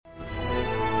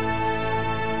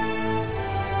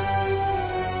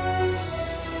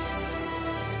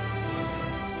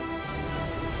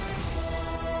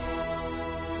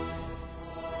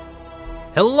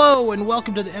Hello and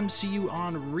welcome to the MCU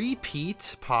on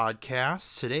Repeat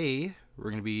podcast. Today we're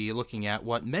going to be looking at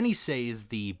what many say is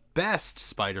the best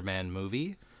Spider-Man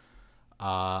movie.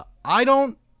 I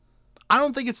don't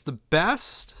think it's the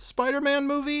best Spider-Man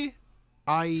movie.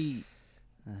 I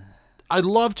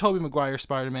love Tobey Maguire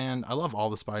Spider-Man. I love all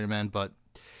the Spider-Man, but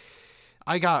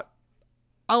I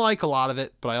like a lot of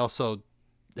it, but I also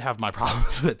have my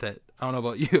problems with it. I don't know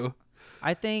about you.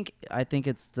 I think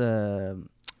it's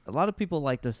a lot of people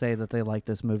like to say that they like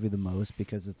this movie the most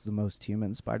because it's the most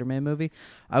human Spider-Man movie.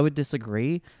 I would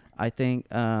disagree. I think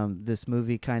this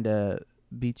movie kind of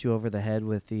beats you over the head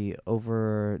with the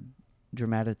over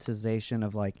dramatization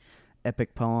of like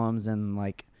epic poems and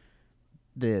like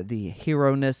the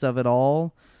hero-ness of it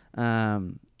all. I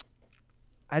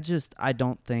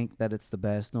don't think that it's the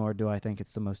best, nor do I think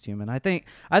it's the most human. I think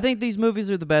these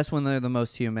movies are the best when they're the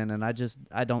most human, and I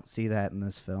don't see that in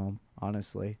this film,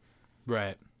 honestly.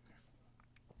 Right.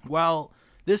 Well,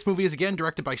 this movie is again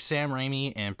directed by Sam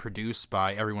Raimi and produced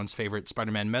by everyone's favorite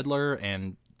Spider-Man meddler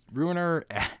and ruiner,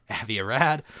 Avi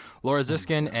Arad, Laura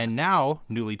Ziskin, and now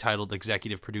newly titled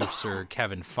executive producer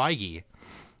Kevin Feige.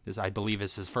 This, I believe,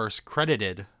 is his first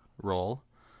credited role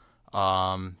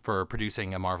for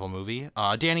producing a Marvel movie.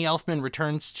 Danny Elfman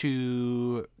returns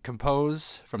to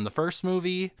compose from the first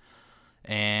movie,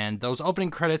 and those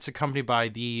opening credits accompanied by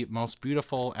the most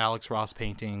beautiful Alex Ross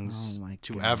paintings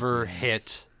to ever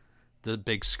hit the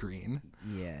big screen.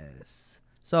 Yes.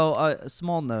 So a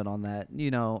small note on that.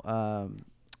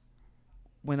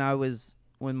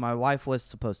 When my wife was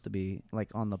supposed to be like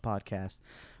on the podcast,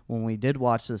 when we did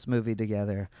watch this movie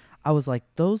together, I was like,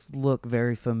 those look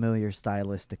very familiar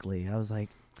stylistically. I was like,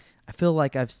 I feel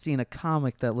like I've seen a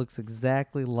comic that looks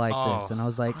exactly like this, and I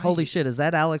was like, holy shit, is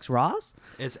that Alex Ross?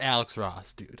 It's Alex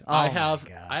Ross, dude. Oh I have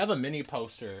my God. I have a mini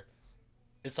poster.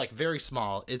 It's like very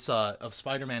small. It's of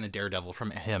Spider-Man and Daredevil from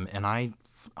him, and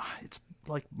it's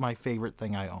like my favorite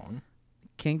thing I own.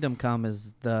 Kingdom Come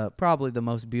is probably the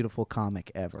most beautiful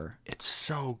comic ever. It's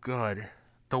so good.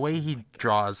 The way he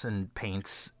draws and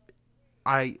paints,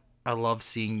 I love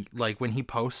seeing, like, when he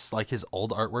posts like his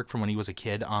old artwork from when he was a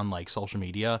kid on like social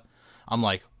media. I'm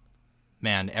like,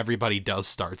 man, everybody does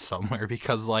start somewhere,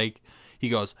 because like he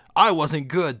goes, I wasn't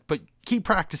good, but keep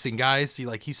practicing, guys.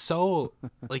 He's so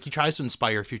like, he tries to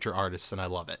inspire future artists, and I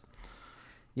love it.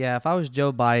 Yeah, if I was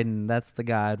Joe Biden, that's the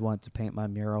guy I'd want to paint my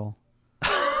mural.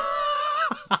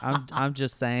 I'm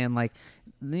just saying, like,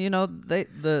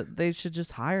 they should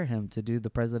just hire him to do the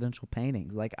presidential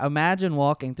paintings. Like, imagine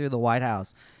walking through the White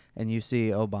House and you see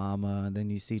Obama, and then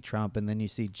you see Trump, and then you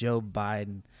see Joe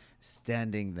Biden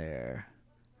standing there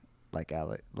like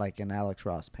an Alex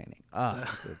Ross painting. It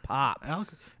would pop.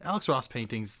 Alex Ross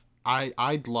paintings,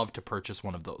 I'd love to purchase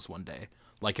one of those one day.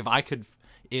 Like,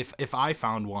 if I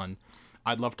found one,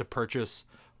 I'd love to purchase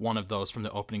one of those from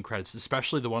the opening credits,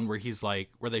 especially the one where he's like,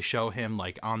 where they show him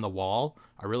like on the wall.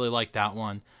 I really like that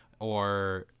one.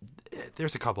 Or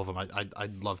there's a couple of them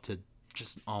I'd love to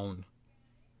just own.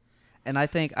 And I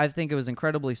think it was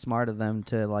incredibly smart of them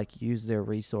to like use their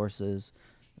resources,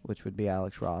 which would be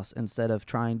Alex Ross, instead of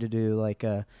trying to do like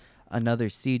another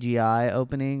CGI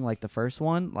opening like the first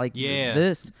one. Like, yeah,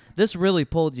 this really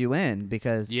pulled you in,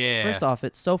 because first off,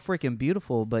 it's so freaking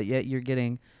beautiful, but yet you're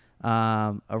getting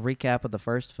a recap of the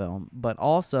first film, but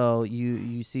also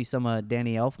you see some of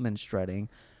Danny Elfman strutting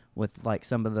with like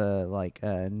some of the like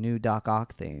new Doc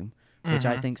Ock theme, which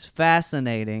I think's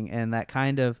fascinating, and that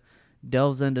kind of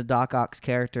delves into Doc Ock's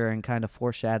character and kind of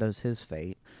foreshadows his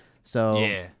fate. So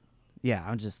yeah,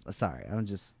 I'm just sorry.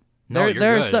 No, you're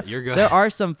good. You're good. There are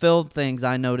some film things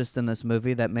I noticed in this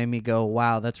movie that made me go,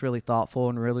 wow, that's really thoughtful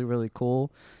and really, really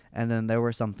cool. And then there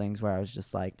were some things where I was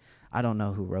just like, I don't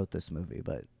know who wrote this movie,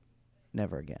 but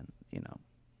never again,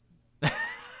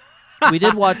 we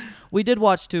did watch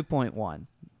 2.1.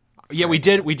 Yeah, we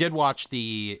did watch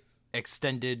the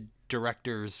extended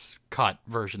director's cut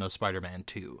version of Spider-Man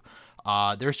 2.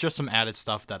 There's just some added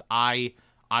stuff that I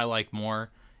like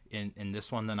more in this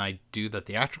one than I do the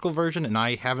theatrical version, and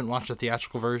I haven't watched the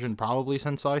theatrical version probably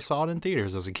since I saw it in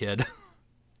theaters as a kid.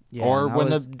 Yeah, or when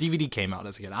the DVD came out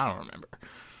as a kid. I don't remember.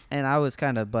 And I was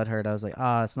kind of butthurt. I was like,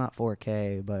 it's not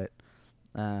 4K, but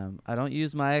I don't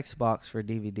use my Xbox for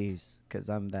DVDs because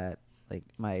I'm that, like,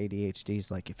 my ADHD's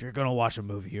like, if you're going to watch a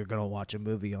movie, you're going to watch a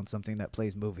movie on something that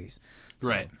plays movies. So.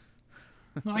 Right.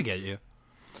 I get you.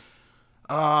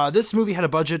 This movie had a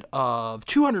budget of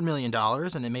 $200 million,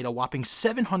 and it made a whopping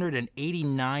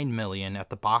 $789 million at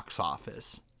the box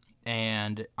office.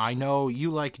 And I know you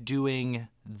like doing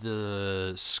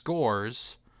the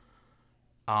scores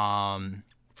from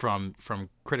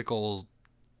critical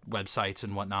websites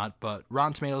and whatnot, but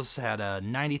Rotten Tomatoes had a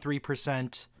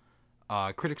 93%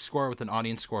 critic score with an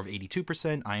audience score of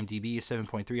 82%, IMDb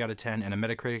 7.3 out of 10, and a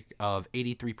Metacritic of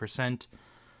 83%.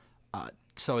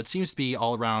 So it seems to be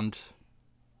all around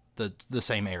the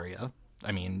same area.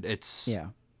 I mean, it's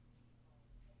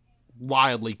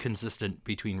wildly consistent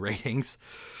between ratings.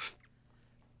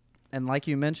 And like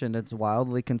you mentioned, it's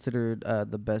wildly considered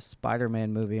the best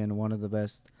Spider-Man movie and one of the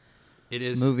best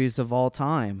movies of all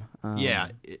time.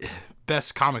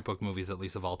 Best comic book movies, at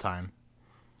least, of all time.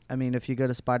 I mean, if you go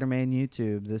to Spider-Man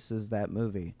YouTube, this is that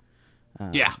movie.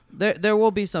 There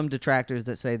will be some detractors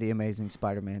that say The Amazing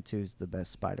Spider-Man 2 is the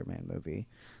best Spider-Man movie.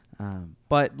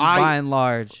 But by and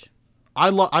large... I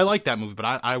like that movie, but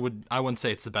I wouldn't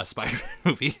say it's the best Spider-Man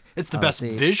movie. It's the best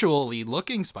visually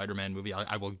looking Spider-Man movie.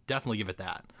 I will definitely give it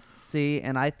that. See,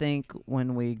 and I think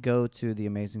when we go to The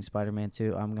Amazing Spider-Man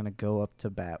 2, I'm going to go up to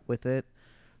bat with it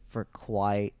for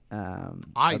quite a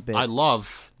bit. I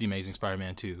love The Amazing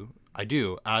Spider-Man 2. I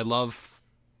do. I love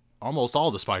almost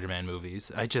all the Spider-Man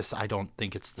movies. I don't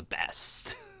think it's the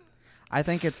best. I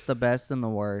think it's the best and the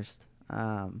worst.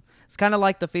 It's kind of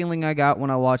like the feeling I got when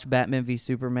I watched Batman v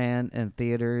Superman in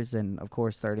theaters, and of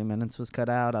course 30 minutes was cut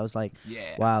out. I was like,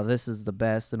 wow, this is the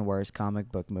best and worst comic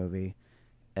book movie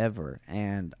ever.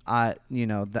 And I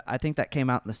think that came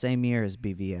out in the same year as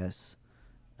BVS.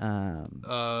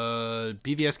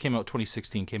 BVS came out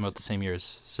 2016, came out the same year as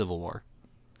Civil War.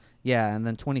 Yeah, and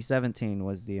then 2017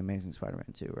 was The Amazing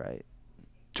Spider-Man 2, right?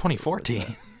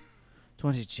 2014.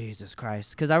 Jesus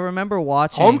Christ. Because I remember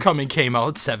watching... Homecoming came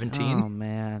out 17. Oh,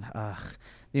 man.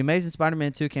 The Amazing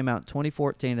Spider-Man 2 came out in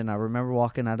 2014, and I remember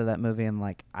walking out of that movie and,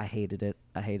 like, I hated it.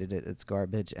 It's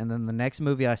garbage. And then the next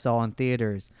movie I saw in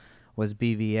theaters was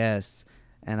BVS,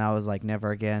 and I was like,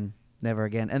 never again.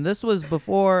 And this was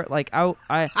before, like,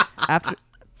 after...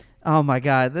 Oh, my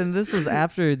God. Then this was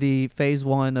after the phase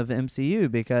 1 of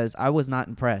MCU, because I was not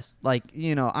impressed. Like,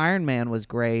 Iron Man was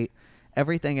great.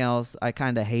 Everything else I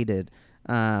kind of hated.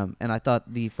 And I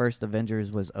thought the first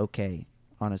Avengers was okay,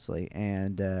 honestly.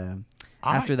 And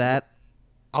after that,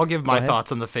 I'll give my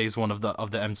thoughts on the phase 1 of the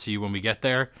MCU when we get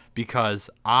there,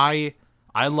 because I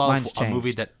love a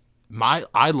movie that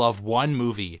I love one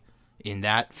movie in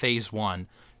that phase 1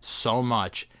 so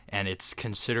much, and it's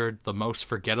considered the most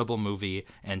forgettable movie,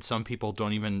 and some people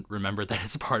don't even remember that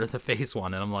it's part of the phase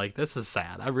 1, and I'm like, this is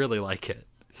sad. I really like it.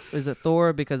 Is it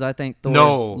Thor? Because I think Thor's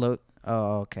oh,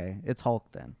 okay. It's Hulk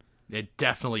then. It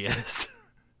definitely is.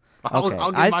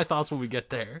 I'll give my thoughts when we get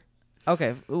there.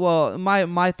 Okay. Well,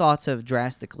 my thoughts have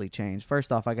drastically changed.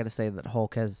 First off, I got to say that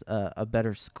Hulk has a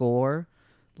better score,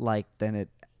 than it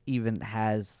even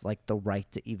has, the right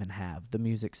to even have. The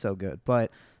music's so good.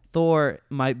 But Thor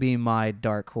might be my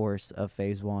dark horse of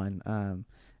phase 1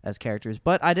 as characters.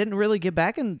 But I didn't really get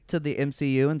back into the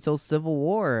MCU until Civil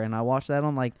War, and I watched that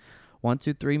on 1,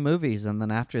 2, 3 movies, and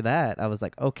then after that, I was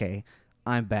like, okay,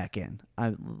 I'm back in.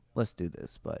 Let's do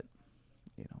this, but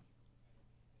it's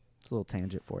a little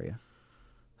tangent for you.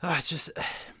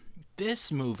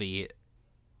 This movie,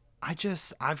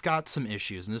 I've got some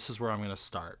issues, and this is where I'm going to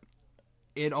start.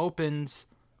 It opens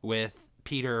with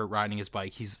Peter riding his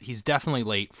bike. He's definitely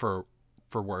late for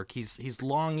work. He's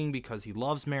longing because he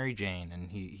loves Mary Jane,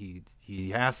 and he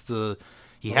has to.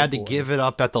 He had to give it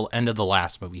up at the end of the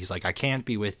last movie. He's like, I can't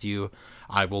be with you.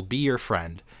 I will be your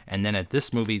friend. And then at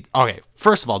this movie... Okay,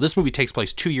 first of all, this movie takes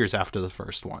place 2 years after the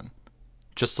first one.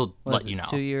 Just to let you know.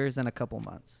 2 years and a couple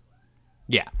months.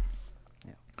 Yeah.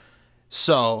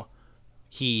 So,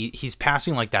 he's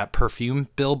passing that perfume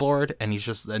billboard, and he's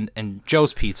just... And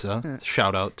Joe's Pizza,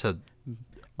 shout out to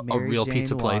Mary a real Jane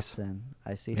pizza place. Watson.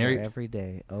 I see her every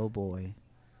day. Oh, boy.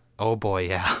 Oh, boy,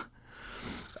 yeah.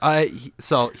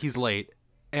 So, he's late.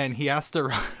 And he has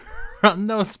to run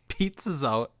those pizzas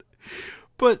out.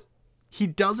 But he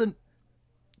doesn't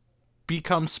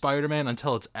become Spider-Man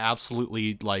until it's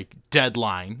absolutely,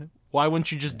 deadline. Why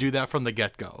wouldn't you just do that from the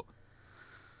get-go?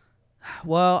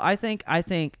 Well, I think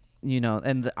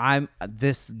and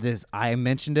I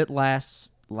mentioned it last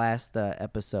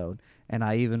episode, and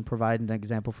I even provided an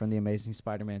example from The Amazing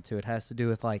Spider-Man 2. It has to do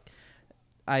with,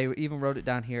 I even wrote it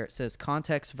down here. It says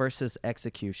context versus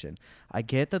execution. I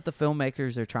get that the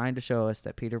filmmakers are trying to show us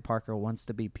that Peter Parker wants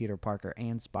to be Peter Parker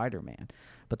and Spider-Man,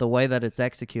 but the way that it's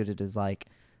executed is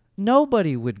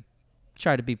nobody would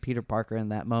try to be Peter Parker in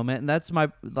that moment, and that's my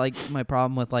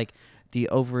problem with the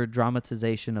over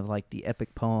dramatization of the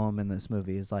epic poem in this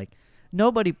movie is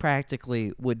nobody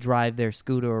practically would drive their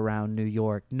scooter around New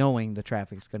York knowing the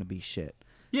traffic's going to be shit.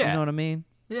 Yeah, you know what I mean?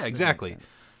 Yeah, exactly.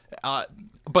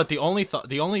 But the only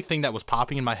thing that was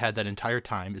popping in my head that entire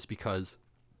time is because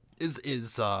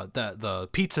is the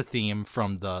pizza theme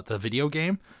from the video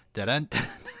game.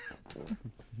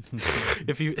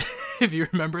 If you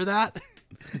remember that.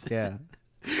 Yeah.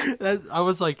 I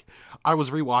was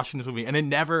rewatching this movie, and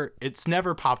it's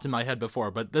never popped in my head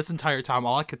before, but this entire time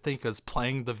all I could think is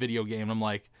playing the video game. I'm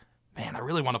like, man, I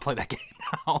really want to play that game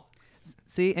now.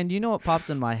 See, and you know what popped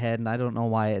in my head, and I don't know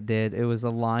why it did. It was a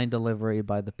line delivery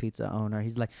by the pizza owner.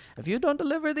 He's like, if you don't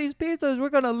deliver these pizzas, we're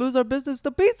going to lose our business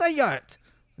to Pizza Yurt.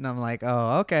 And I'm like,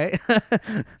 oh, okay.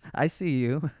 I see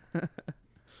you.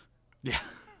 Yeah.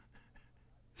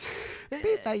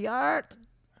 Pizza Yurt.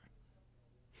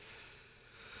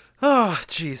 Oh,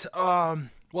 jeez.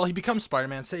 Well, he becomes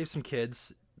Spider-Man, saves some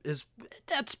kids.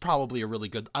 That's probably a really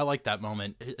good... I like that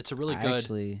moment. It's a really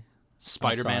good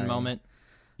Spider-Man moment.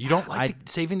 You don't like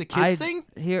saving the kids thing?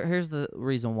 Here's the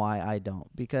reason why I don't.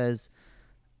 Because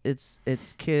it's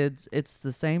kids. It's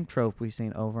the same trope we've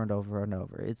seen over and over and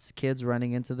over. It's kids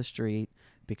running into the street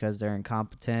because they're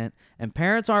incompetent and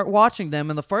parents aren't watching them.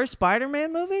 In the first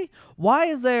Spider-Man movie, why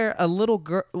is there a little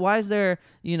girl? Why is there,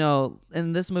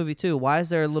 in this movie too, why is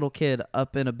there a little kid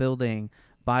up in a building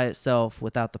by itself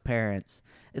without the parents?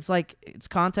 It's like, it's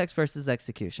context versus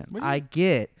execution. I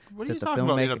get what are you talking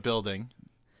about in a building?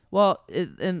 Well,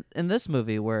 in this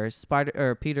movie where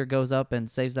Peter goes up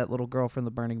and saves that little girl from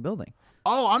the burning building.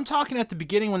 Oh, I'm talking at the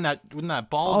beginning when that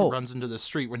ball runs into the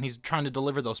street when he's trying to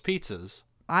deliver those pizzas.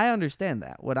 I understand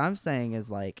that. What I'm saying is,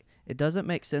 like, it doesn't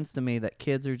make sense to me that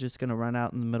kids are just going to run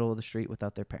out in the middle of the street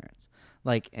without their parents.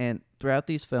 Like, and throughout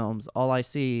these films, all I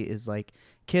see is, like,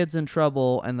 kids in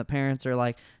trouble, and the parents are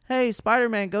like, hey,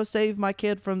 Spider-Man, go save my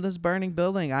kid from this burning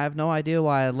building. I have no idea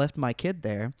why I left my kid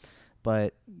there.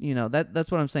 But,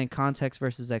 that's what I'm saying, context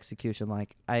versus execution.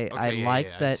 Like, I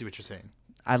that. I see what you're saying.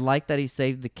 I like that he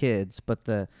saved the kids, but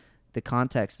the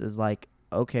context is like,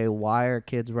 okay, why are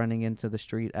kids running into the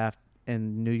street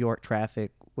in New York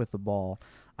traffic with a ball?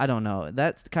 I don't know.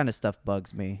 That kind of stuff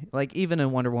bugs me. Like, even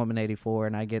in Wonder Woman 84,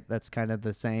 and I get that's kind of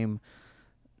the same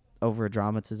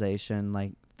over-dramatization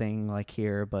like thing like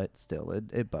here, but still,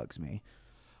 it bugs me.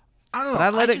 I don't know.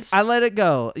 But I let it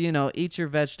go. Eat your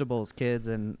vegetables, kids,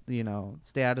 and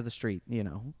stay out of the street.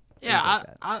 Yeah,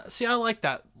 I like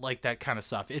that kind of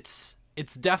stuff.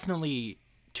 It's definitely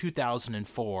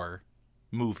 2004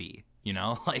 movie.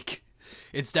 Like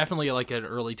it's definitely like an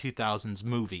early 2000s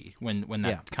movie when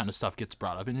that kind of stuff gets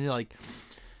brought up, and you're like,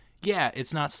 yeah,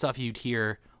 it's not stuff you'd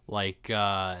hear like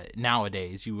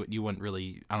nowadays. You wouldn't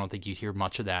really. I don't think you'd hear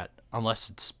much of that unless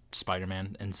it's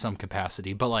Spider-Man in some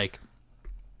capacity, but like.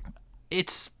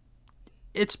 It's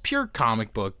pure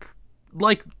comic book,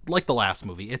 like the last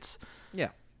movie. It's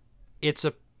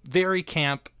a very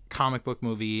camp comic book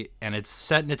movie, and it's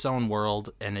set in its own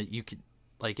world, and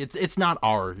it's not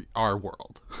our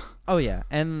world. Oh yeah,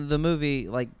 and the movie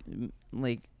like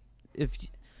if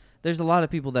there's a lot of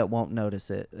people that won't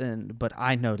notice it, but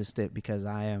I noticed it because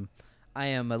I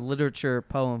am a literature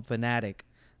poem fanatic.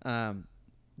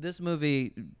 This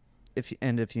movie.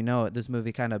 If you know it, this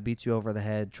movie kind of beats you over the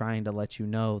head trying to let you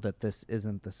know that this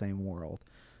isn't the same world.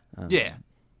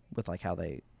 With like how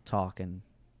they talk and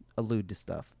allude to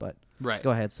stuff. But right.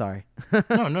 Go ahead. Sorry.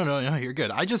 No, you're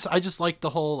good. I just like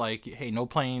the whole like, hey, no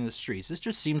playing in the streets. This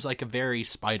just seems like a very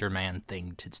Spider-Man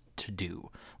thing to do.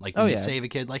 Like when you save a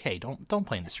kid, like, hey, don't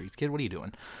play in the streets, kid. What are you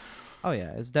doing? Oh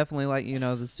yeah, it's definitely like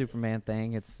the Superman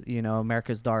thing. It's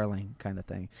America's darling kind of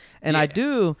thing. And I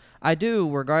do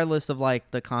regardless of like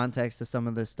the context of some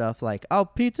of this stuff, like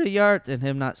Pizza Yurt and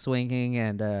him not swinging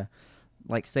and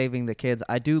like saving the kids.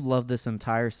 I do love this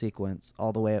entire sequence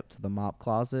all the way up to the mop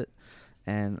closet,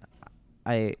 and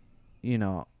I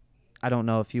don't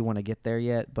know if you want to get there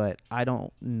yet, but I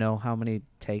don't know how many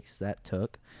takes that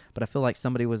took, but I feel like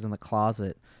somebody was in the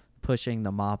closet pushing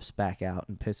the mops back out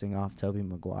and pissing off Tobey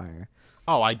Maguire.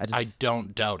 Oh, I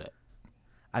don't doubt it.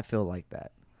 I feel like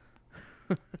that.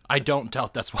 I don't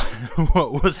doubt that's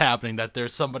what was happening, that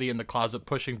there's somebody in the closet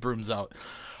pushing brooms out.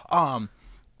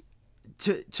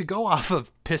 To go off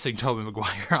of pissing Tobey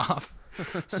Maguire off.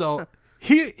 So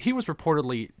he was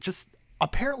reportedly just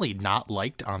apparently not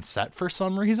liked on set for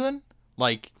some reason.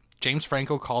 Like James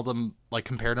Franco called him, like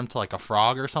compared him to like a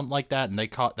frog or something like that, and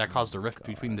that caused a rift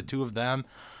between the two of them.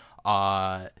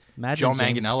 Imagine Joe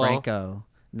James Manganiello Franco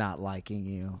not liking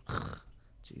you.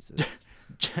 Jesus.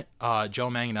 Joe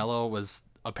Manganiello was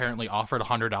apparently offered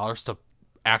 $100 to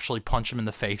actually punch him in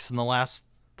the face in the last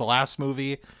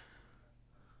movie.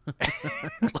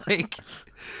 Like,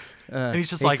 and he's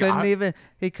just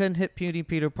he couldn't hit puny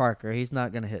Peter Parker. He's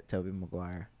not gonna hit Tobey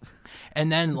Maguire.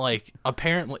 And then like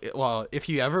apparently, well, if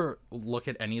you ever look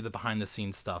at any of the behind the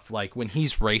scenes stuff, like when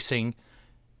he's racing,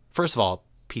 first of all,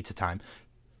 pizza time.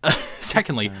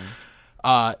 Secondly,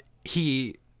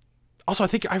 he also, I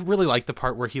think I really like the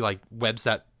part where he like webs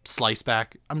that slice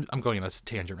back. I'm going on a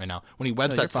tangent right now. When he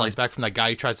webs that slice back from that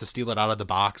guy who tries to steal it out of the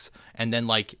box, and then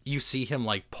like you see him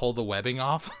like pull the webbing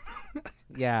off.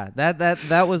 Yeah,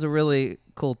 that was a really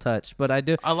cool touch. But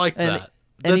I like that.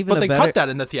 But they cut that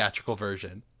in the theatrical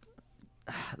version.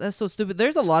 That's so stupid.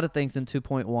 There's a lot of things in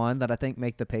 2.1 that I think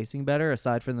make the pacing better,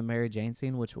 aside from the Mary Jane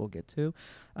scene, which we'll get to.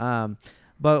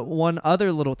 But one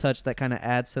other little touch that kind of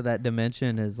adds to that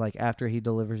dimension is like after he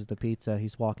delivers the pizza,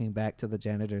 he's walking back to the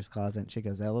janitor's closet and she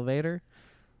goes, elevator.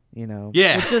 You know,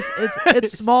 yeah, it's just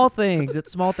it's small things.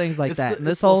 It's small things like that. And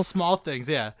this whole small things,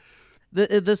 yeah.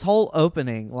 This whole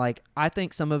opening, like I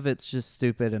think some of it's just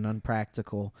stupid and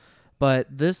unpractical.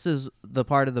 But this is the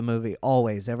part of the movie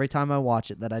always, every time I watch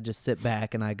it, that I just sit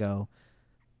back and I go,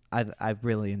 I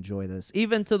really enjoy this.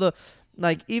 Even to the,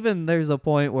 like, even there's a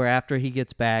point where after he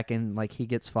gets back and, like, he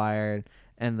gets fired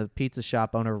and the pizza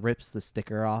shop owner rips the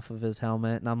sticker off of his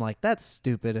helmet. And I'm like, that's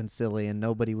stupid and silly and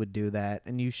nobody would do that.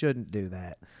 And you shouldn't do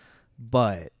that.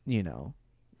 But, you know,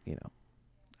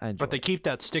 I enjoy But they keep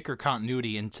that sticker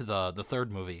continuity into the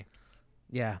third movie.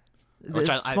 Yeah. Which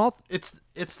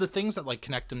it's the things that like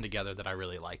connect them together that I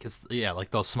really like. It's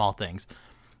like those small things.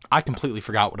 I completely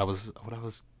forgot what I was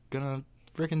gonna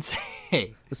freaking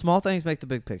say. The small things make the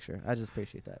big picture. I just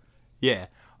appreciate that. Yeah.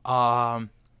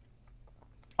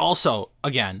 Also,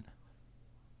 again,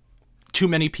 too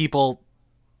many people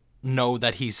know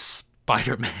that he's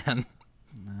Spider-Man.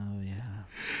 Oh yeah.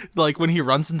 Like when he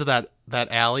runs into that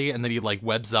alley and then he like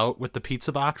webs out with the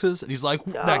pizza boxes and he's like,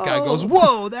 that guy goes,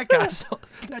 whoa, that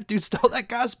dude stole that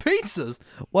guy's pizzas.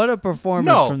 What a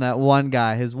performance from that one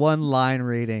guy. His one line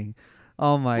reading.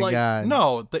 Oh my God.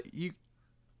 No,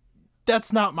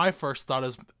 that's not my first thought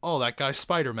is, oh, that guy's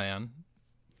Spider-Man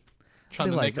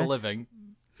trying to make a living.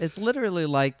 It's literally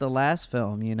like the last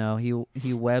film, you know,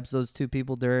 he webs those two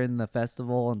people during the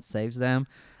festival and saves them.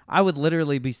 I would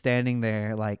literally be standing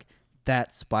there like,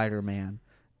 that's Spider-Man.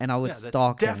 And I would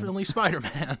stalk him. Definitely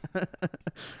Spider-Man.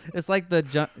 It's like the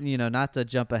jump, not to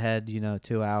jump ahead,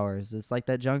 2 hours. It's like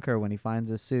that Junker when he finds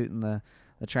his suit in the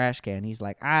trash can. He's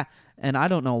like, and I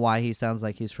don't know why he sounds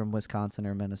like he's from Wisconsin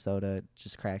or Minnesota. It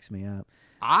just cracks me up.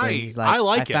 I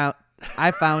like it.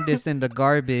 I found this in the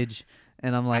garbage,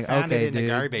 and I'm like, I found okay, it in the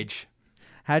garbage.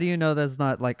 How do you know that's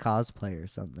not like cosplay or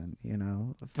something? You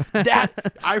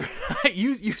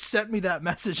sent me that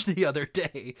message the other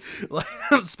day, like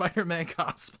Spider-Man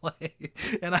cosplay,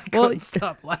 and I couldn't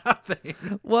stop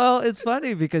laughing. Well, it's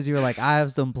funny because you were like, I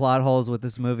have some plot holes with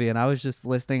this movie, and I was just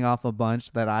listing off a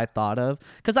bunch that I thought of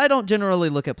because I don't generally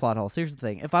look at plot holes. Here's the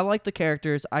thing: if I like the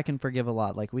characters, I can forgive a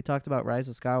lot. Like we talked about Rise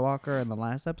of Skywalker in the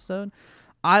last episode.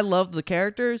 I love the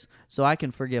characters, so I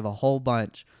can forgive a whole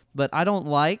bunch. But I don't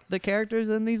like the characters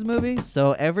in these movies,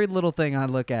 so every little thing I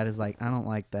look at is like, I don't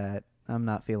like that. I'm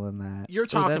not feeling that. You're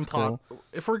talking plot. Cool.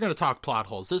 If we're gonna talk plot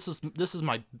holes, this is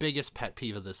my biggest pet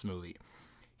peeve of this movie.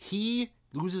 He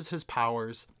loses his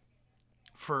powers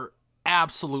for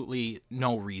absolutely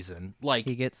no reason. Like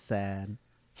he gets sad.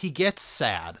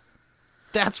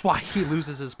 That's why he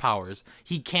loses his powers.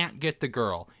 He can't get the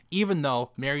girl, even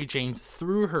though Mary Jane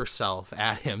threw herself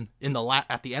at him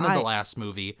at the end of the last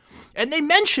movie, and they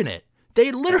mention it.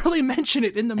 They literally mention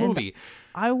it in the movie.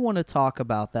 I want to talk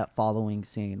about that following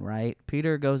scene, right?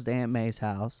 Peter goes to Aunt May's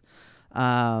house.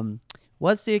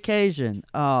 What's the occasion?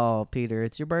 Oh, Peter,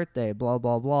 it's your birthday, blah,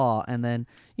 blah, blah. And then,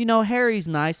 Harry's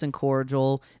nice and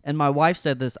cordial. And my wife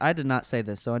said this. I did not say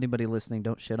this, so anybody listening,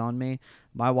 don't shit on me.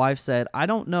 My wife said, I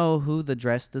don't know who the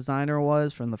dress designer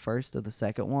was from the first to the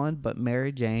second one, but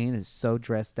Mary Jane is so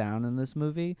dressed down in this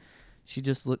movie. She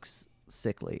just looks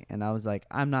sickly. And I was like,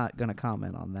 I'm not going to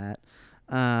comment on that.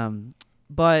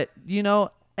 But,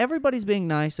 everybody's being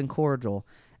nice and cordial.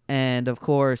 And, of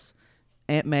course,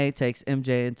 Aunt May takes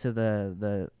MJ into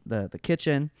the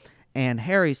kitchen, and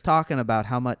Harry's talking about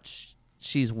how much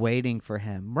she's waiting for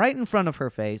him right in front of her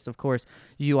face. Of course,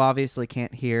 you obviously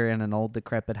can't hear in an old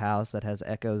decrepit house that has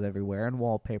echoes everywhere and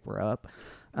wallpaper up.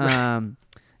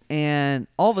 And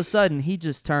all of a sudden, he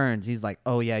just turns. He's like,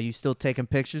 oh, yeah, you still taking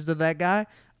pictures of that guy?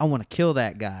 I want to kill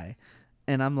that guy.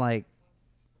 And I'm like,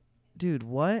 dude,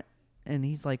 what? And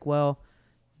he's like, well,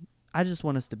 I just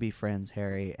want us to be friends,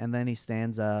 Harry. And then he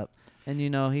stands up. And,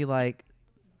 he like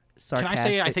sarcastic. Can I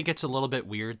say I think it's a little bit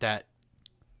weird that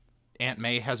Aunt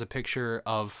May has a picture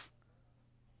of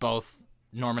both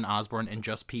Norman Osborn and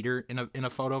just Peter in a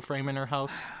photo frame in her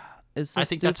house? It's so I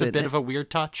think that's a bit of a weird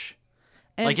touch.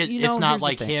 And, like it's not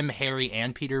like him, Harry,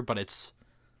 and Peter, but it's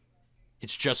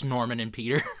just Norman and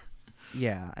Peter.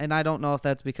 Yeah, and I don't know if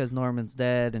that's because Norman's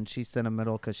dead and she's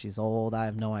sentimental because she's old. I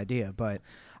have no idea, but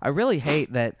I really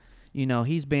hate that,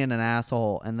 he's being an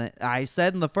asshole. And that I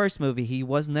said in the first movie he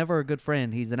was never a good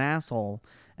friend. He's an asshole.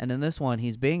 And in this one,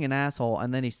 he's being an asshole,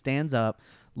 and then he stands up,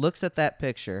 looks at that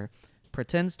picture,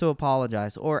 pretends to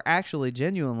apologize, or actually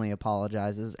genuinely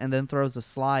apologizes, and then throws a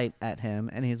slide at him,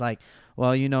 and he's like,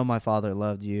 well, my father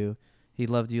loved you. He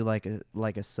loved you like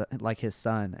his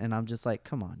son. And I'm just like,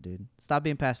 come on, dude. Stop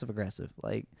being passive aggressive.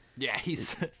 Like, yeah,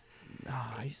 he's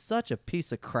such a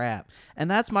piece of crap.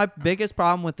 And that's my biggest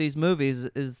problem with these movies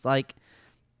is like,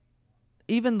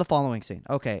 even the following scene.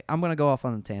 Okay, I'm going to go off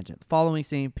on a tangent. The following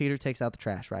scene, Peter takes out the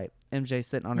trash, right? MJ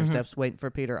sitting on her steps waiting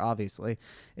for Peter, obviously.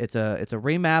 It's a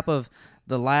remap of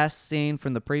the last scene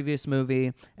from the previous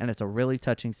movie, and it's a really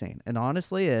touching scene. And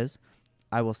honestly is,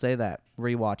 I will say that,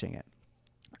 rewatching it.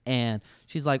 And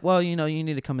she's like, well, you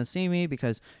need to come and see me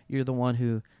because you're the one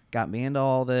who got me into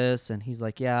all this. And he's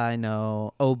like, yeah, I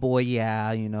know. Oh, boy,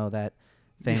 yeah. That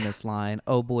famous line.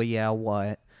 Oh, boy, yeah,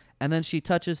 what? And then she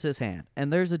touches his hand.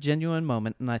 And there's a genuine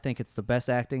moment, and I think it's the best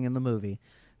acting in the movie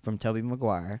from Tobey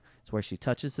Maguire. It's where she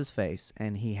touches his face,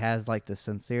 and he has like the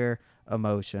sincere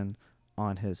emotion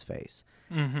on his face.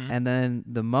 Mm-hmm. And then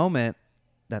the moment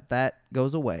that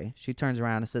goes away, she turns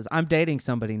around and says, I'm dating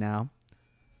somebody now.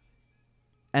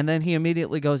 And then he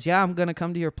immediately goes, yeah, I'm going to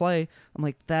come to your play. I'm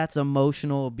like, that's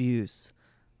emotional abuse,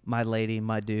 my lady,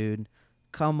 my dude.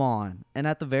 Come on. And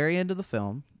at the very end of the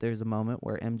film, there's a moment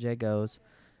where MJ goes,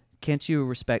 can't you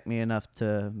respect me enough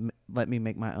to let me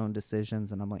make my own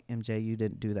decisions? And I'm like, MJ, you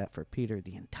didn't do that for Peter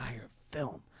the entire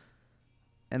film.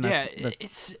 And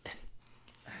that's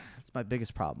my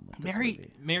biggest problem with this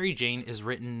movie. Mary Jane is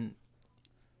written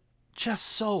just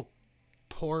so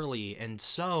poorly, and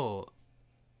so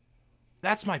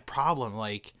that's my problem.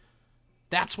 Like,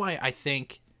 that's why I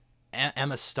think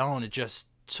Emma Stone, it just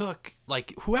took,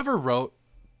 like, whoever wrote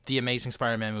the Amazing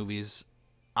Spider-Man movies,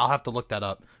 I'll have to look that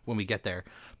up when we get there.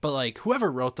 But, like,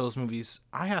 whoever wrote those movies,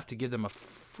 I have to give them a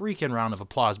freaking round of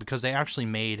applause because they actually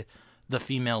made the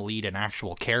female lead an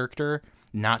actual character,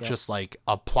 not just, like,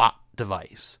 a plot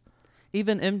device.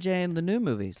 Even MJ in the new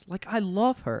movies. Like, I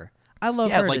love her. I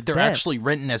love her. Yeah, like, they're death. actually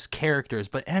written as characters,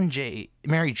 but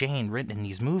Mary Jane written in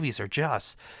these movies are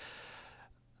just...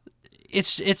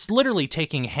 It's literally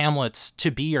taking Hamlet's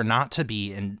to be or not to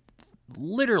be and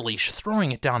literally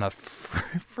throwing it down a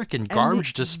freaking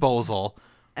garbage disposal.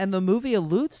 And the movie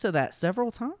alludes to that several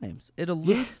times. It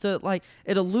alludes to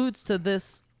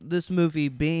this movie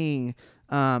being,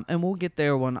 and we'll get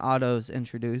there when Otto's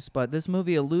introduced, but this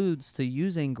movie alludes to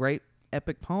using great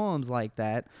epic poems like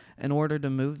that in order to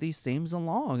move these themes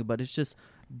along, but it's just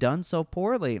done so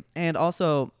poorly. And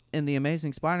also, in the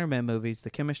Amazing Spider-Man movies, the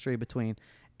chemistry between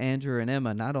Andrew and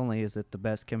Emma, not only is it the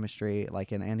best chemistry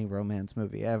like in any romance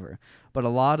movie ever, but a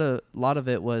lot of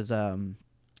it was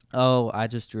I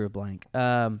just drew a blank.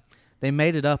 They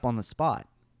made it up on the spot.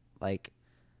 Like,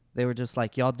 they were just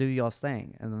like, y'all do y'all's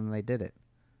thing, and then they did it.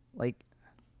 Like,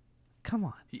 come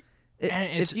on.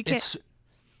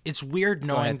 It's weird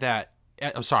knowing that.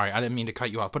 I'm sorry, I didn't mean to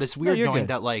cut you off, but it's weird knowing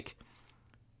that, like,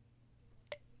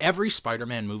 every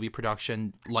Spider-Man movie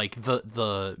production, like,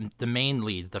 the main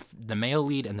lead, the male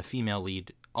lead and the female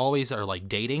lead always are, like,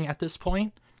 dating at this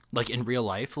point, like, in real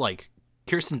life. Like,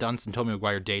 Kirsten Dunst and Tobey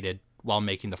Maguire dated while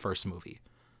making the first movie.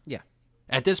 Yeah.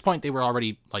 At this point, they were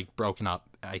already, like, broken up,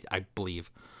 I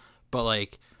believe. But,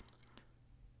 like,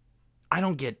 I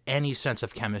don't get any sense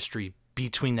of chemistry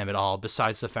between them at all,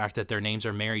 besides the fact that their names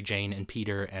are Mary Jane and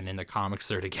Peter, and in the comics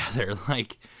they're together.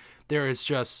 Like, there is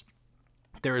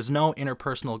no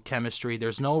interpersonal chemistry.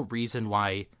 There's no reason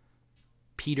why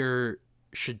Peter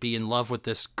should be in love with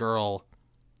this girl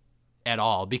at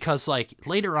all. Because, like,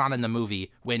 later on in the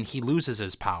movie, when he loses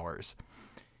his powers,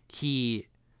 he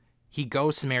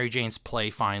goes to Mary Jane's play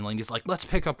finally, and he's like, let's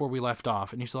pick up where we left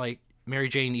off. And he's like, Mary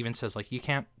Jane even says, like, you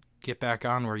can't get back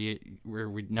on where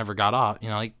we never got off. You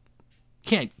know, like, you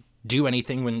can't do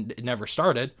anything when it never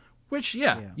started. Which,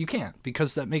 yeah, you can't,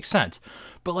 because that makes sense.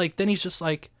 But, like, then he's just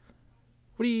like,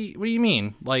 what do you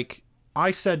mean? Like,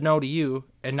 I said no to you,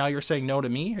 and now you're saying no to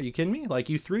me? Are you kidding me? Like,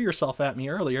 you threw yourself at me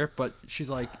earlier, but she's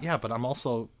like, yeah, but I'm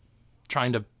also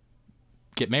trying to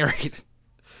get married.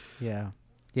 Yeah.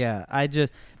 Yeah,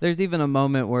 there's even a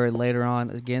moment where later on,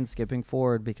 again, skipping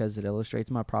forward because it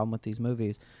illustrates my problem with these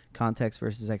movies, context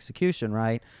versus execution,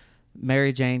 right?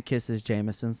 Mary Jane kisses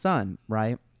Jameson's son,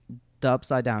 right? The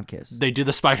upside down kiss. They do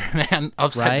the Spider-Man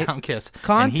upside down kiss.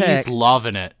 Context, and he's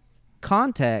loving it.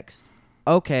 Context,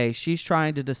 okay, she's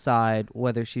trying to decide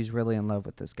whether she's really in love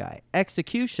with this guy.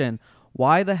 Execution,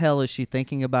 why the hell is she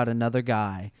thinking about another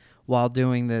guy while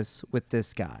doing this with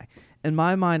this guy. In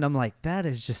my mind, I'm like, that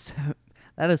is just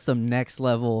that is some next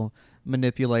level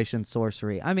manipulation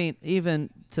sorcery. I mean, even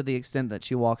to the extent that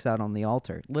she walks out on the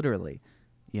altar, literally,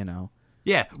 you know.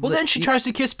 Yeah. Well, then she tries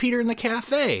to kiss Peter in the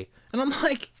cafe. And I'm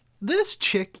like, this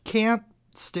chick can't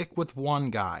stick with one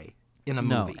guy in a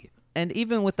movie. And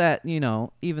even with that, you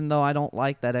know, even though I don't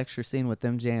like that extra scene with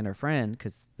MJ and her friend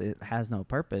because it has no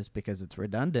purpose because it's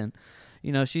redundant,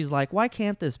 you know, she's like, why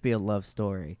can't this be a love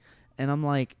story? And I'm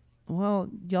like, well,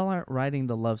 y'all aren't writing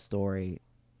the love story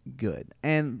good.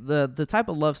 And the type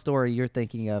of love story you're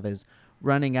thinking of is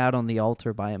running out on the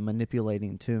altar by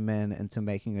manipulating two men into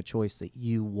making a choice that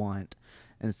you want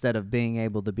instead of being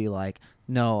able to be like,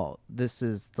 no, this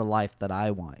is the life that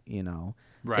I want, you know.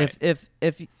 Right.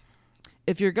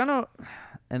 If you're gonna,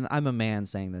 and I'm a man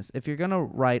saying this, if you're gonna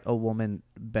write a woman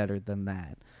better than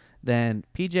that, then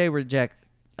Peter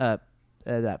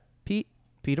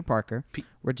Parker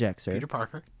rejects her. Peter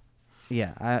Parker.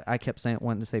 Yeah, I kept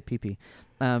wanting to say pee-pee.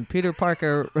 Peter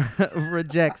Parker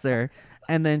rejects her,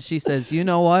 and then she says, you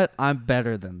know what? I'm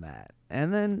better than that.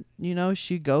 And then, you know,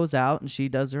 she goes out and she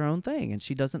does her own thing, and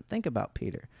she doesn't think about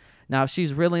Peter. Now, if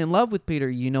she's really in love with Peter,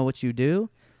 you know what you do?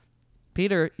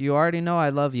 Peter, you already know I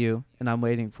love you, and I'm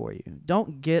waiting for you.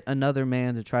 Don't get another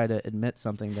man to try to admit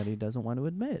something that he doesn't want to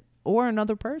admit. Or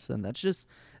another person. That's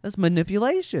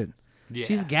manipulation. Yeah,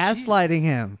 she's gaslighting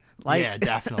him. Like, yeah,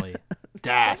 definitely.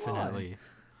 Definitely.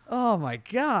 Oh, my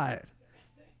God.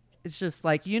 It's just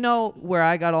like, you know where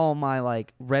I got all my,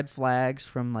 like, red flags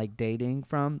from, like, dating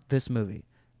from? This movie.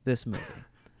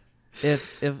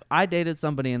 If I dated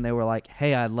somebody and they were like,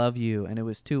 hey, I love you, and it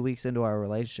was 2 weeks into our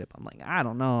relationship, I'm like, I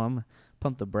don't know. I'm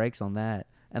pump the brakes on that.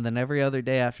 And then every other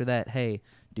day after that, hey,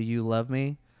 do you love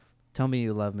me? Tell me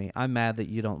you love me. I'm mad that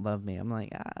you don't love me. I'm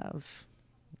like,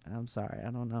 I'm sorry.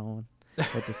 I don't know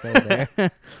what to say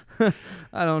there.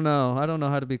 I don't know. I don't know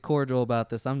how to be cordial about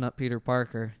this. I'm not Peter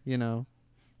Parker, you know.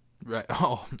 Right.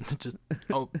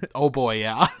 Oh boy,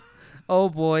 yeah. Oh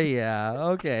boy, yeah.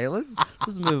 Okay, let's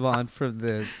move on from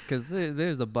this because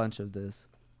there's a bunch of this.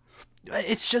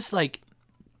 It's just like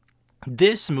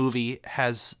this movie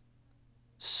has.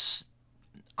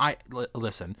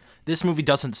 Listen. This movie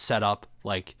doesn't set up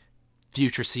like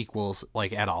future sequels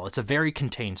like at all. It's a very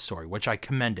contained story, which I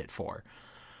commend it for.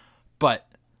 But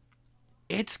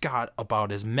it's got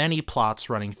about as many plots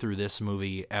running through this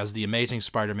movie as The Amazing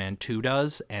Spider-Man 2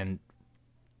 does, and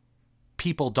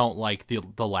people don't like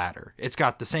the latter. It's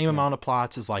got the same amount of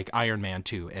plots as like Iron Man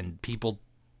 2, and people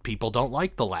don't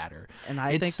like the latter. And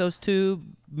I think those two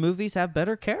movies have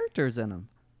better characters in them,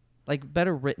 like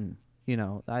better written. You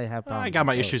know, I have problems. I got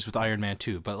my issues with Iron Man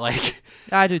 2, but like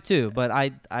I do too. But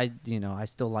I you know, I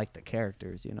still like the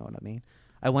characters. You know what I mean?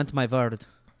 I went my word.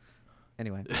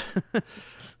 Anyway,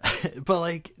 but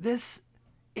like this.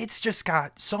 It's just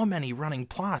got so many running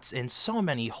plots and so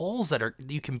many holes that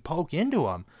you can poke into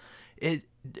them.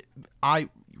 I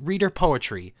read her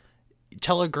poetry.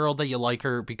 Tell a girl that you like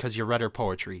her because you read her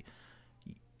poetry.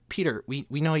 Peter, we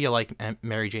know you like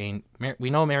Mary Jane. We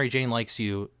know Mary Jane likes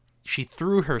you. She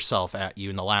threw herself at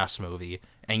you in the last movie,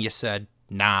 and you said,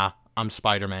 nah, I'm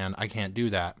Spider-Man. I can't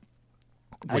do that,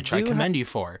 which I commend you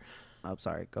for. I'm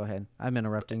sorry. Go ahead. I'm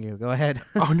interrupting you. Go ahead.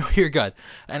 Oh, no, you're good.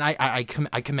 And I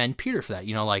commend Peter for that.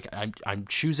 You know, like I'm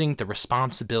choosing the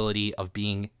responsibility of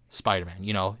being Spider-Man.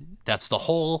 You know, that's the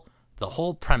whole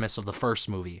premise of the first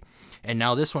movie. And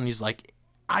now this one, he's like,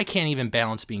 I can't even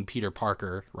balance being Peter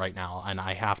Parker right now, and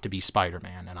I have to be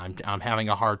Spider-Man, and I'm having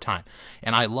a hard time.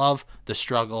 And I love the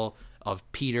struggle of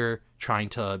Peter trying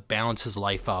to balance his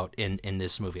life out in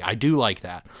this movie. I do like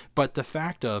that. But the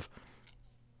fact of,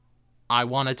 I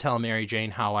want to tell Mary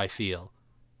Jane how I feel,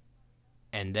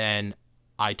 and then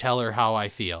I tell her how I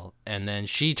feel, and then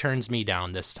she turns me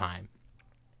down this time.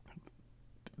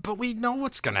 But we know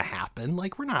what's going to happen.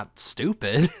 Like, we're not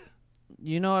stupid.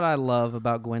 You know what I love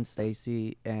about Gwen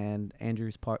Stacy and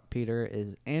Andrew's Peter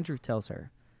is Andrew tells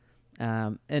her.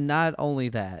 And not only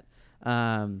that,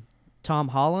 Tom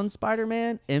Holland's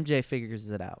Spider-Man, MJ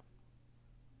figures it out.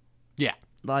 Yeah.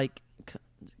 Like,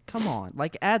 come on.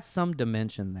 Like, add some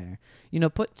dimension there. You know,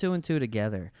 put two and two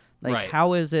together. Like, right.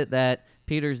 How is it that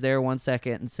Peter's there 1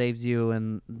 second and saves you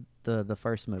in the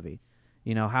first movie?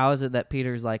 You know, how is it that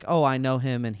Peter's like, oh, I know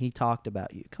him and he talked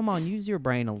about you? Come on, use your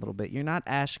brain a little bit. You're not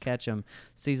Ash Ketchum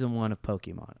season 1 of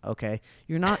Pokemon, okay?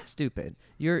 You're not stupid.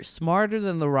 You're smarter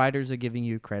than the writers are giving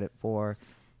you credit for.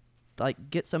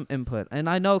 Like, get some input. And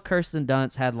I know Kirsten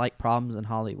Dunst had, like, problems in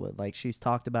Hollywood. Like, she's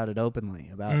talked about it openly,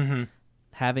 about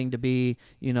having to be,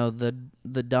 you know, the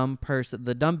dumb person,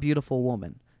 the dumb, beautiful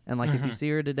woman. And, like, if you see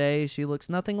her today, she looks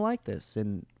nothing like this,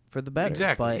 and for the better.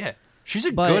 Exactly, but, yeah. She's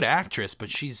a good actress, but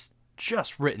she's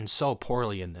just written so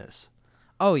poorly in this.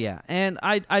 Oh, yeah. And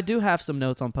I do have some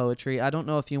notes on poetry. I don't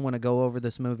know if you want to go over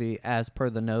this movie as per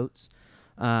the notes,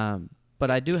 but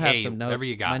I do have some notes. Whatever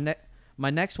you got. My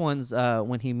next one's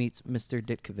when he meets Mr.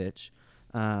 Ditkovich.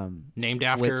 Named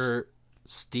after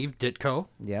Steve Ditko,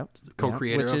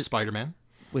 co-creator of Spider-Man.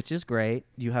 Which is great.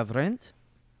 You have rent.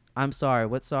 I'm sorry.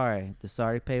 What's sorry? Does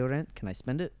sorry pay rent? Can I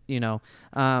spend it?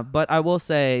 But I will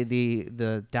say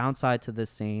the downside to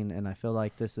this scene, and I feel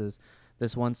like this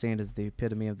one scene is the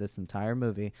epitome of this entire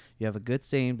movie. You have a good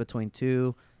scene between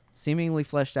two seemingly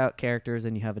fleshed out characters,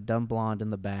 and you have a dumb blonde in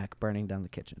the back burning down the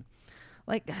kitchen.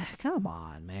 Like, come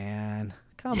on, man.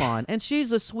 Come on. And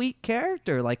she's a sweet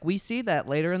character. Like, we see that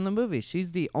later in the movie.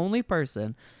 She's the only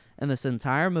person in this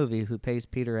entire movie who pays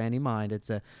Peter any mind. It's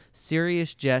a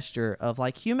serious gesture of,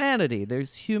 like, humanity.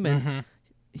 There's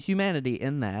humanity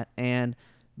in that. And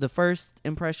the first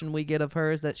impression we get of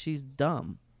her is that she's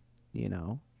dumb,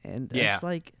 And it's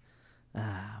like,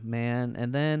 man.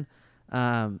 And then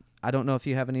I don't know if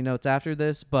you have any notes after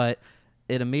this, but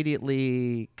it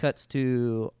immediately cuts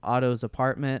to Otto's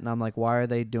apartment, and I'm like, why are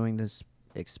they doing this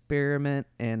experiment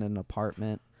in an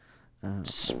apartment?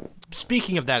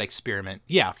 Speaking of that experiment,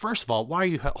 first of all, why are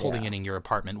you holding it in your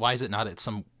apartment? Why is it not at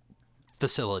some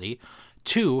facility?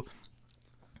 2,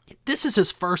 this is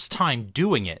his first time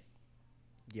doing it.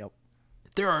 Yep.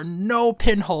 There are no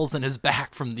pinholes in his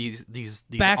back from these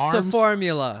back arms. To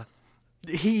formula.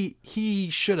 He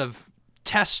should have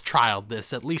test trialed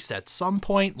this at least at some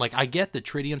point. Like, I get the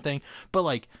tritium thing, but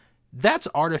like, that's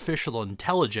artificial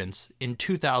intelligence in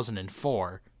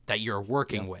 2004 that you're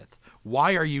working with.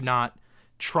 Why are you not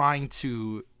trying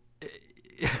to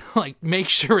like make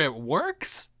sure it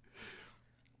works?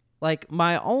 Like,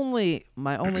 my only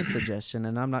suggestion,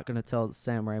 and I'm not going to tell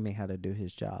Sam Raimi how to do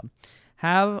his job,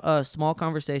 have a small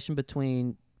conversation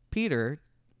between Peter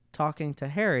talking to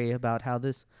Harry about how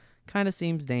this kind of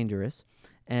seems dangerous.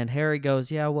 And Harry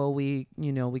goes, yeah, well, we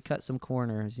cut some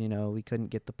corners, we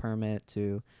couldn't get the permit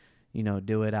to,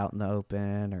 do it out in the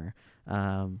open, or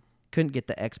couldn't get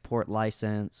the export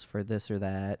license for this or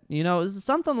that,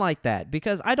 something like that.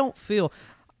 Because I feel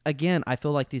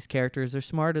like these characters are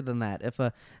smarter than that.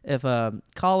 If a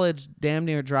college damn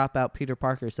near dropout Peter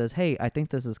Parker says, hey, I think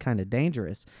this is kind of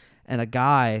dangerous, and a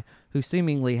guy who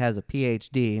seemingly has a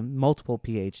PhD, multiple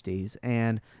PhDs,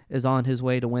 and is on his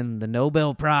way to win the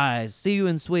Nobel Prize, see you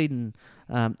in Sweden,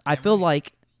 I feel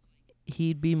like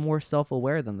he'd be more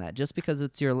self-aware than that. Just because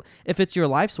if it's your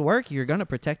life's work, you're going to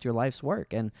protect your life's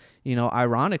work. And,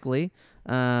 ironically,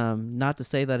 not to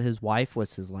say that his wife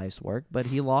was his life's work, but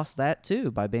he lost that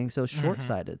too by being so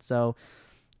short-sighted. So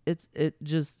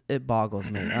it boggles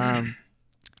me.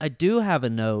 I do have a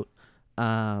note.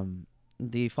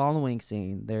 The following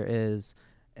scene, there is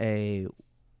a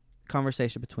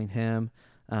conversation between him,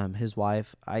 his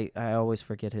wife. I always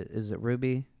forget it. Is it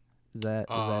Ruby? Is that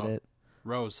it?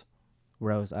 Rose.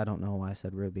 I don't know why I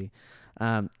said Ruby.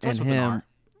 And with him. an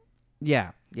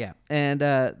R. Yeah. And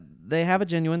they have a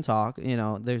genuine talk.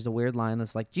 There's a weird line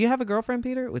that's like, "Do you have a girlfriend,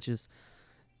 Peter?" Which is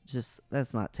just,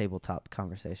 that's not tabletop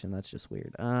conversation. That's just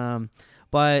weird.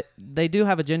 But they do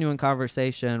have a genuine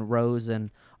conversation, Rose and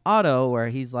Otto, where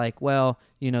he's like, well,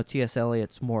 T.S.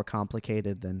 Eliot's more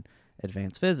complicated than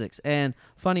advanced physics. And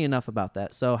funny enough about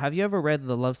that. So have you ever read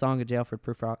The Love Song of J. Alfred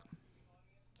Prufrock?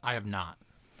 I have not.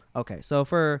 Okay, so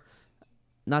for,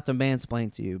 not to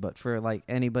mansplain to you, but for like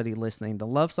anybody listening, The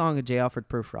Love Song of J. Alfred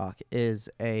Prufrock is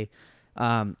a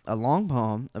long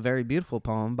poem, a very beautiful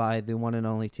poem by the one and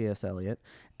only T.S. Eliot.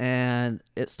 And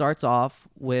it starts off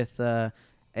with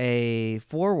a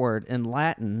foreword in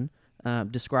Latin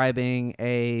describing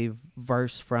a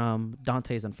verse from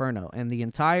Dante's Inferno. And the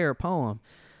entire poem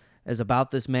is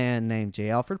about this man named J.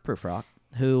 Alfred Prufrock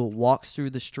who walks through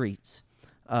the streets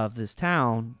of this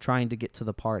town trying to get to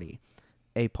a party.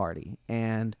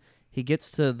 And he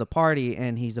gets to the party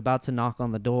and he's about to knock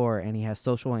on the door, and he has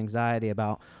social anxiety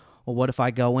about, well, what if I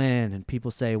go in and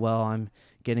people say, well, I'm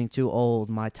getting too old,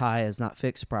 my tie is not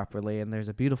fixed properly, and there's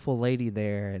a beautiful lady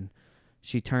there and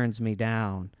she turns me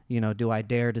down. Do I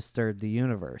dare disturb the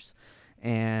universe?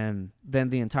 And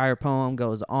then the entire poem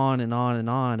goes on and on and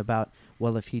on about,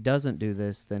 well, if he doesn't do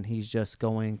this, then he's just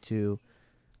going to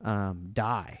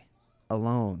die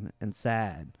alone and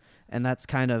sad. And that's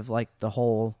kind of like the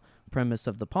whole premise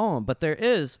of the poem. But there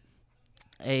is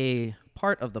a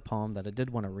part of the poem that I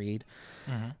did want to read,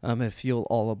 if you'll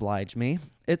all oblige me.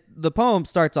 The poem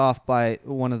starts off by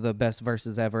one of the best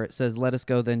verses ever. It says, "Let us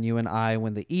go then, you and I,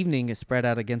 when the evening is spread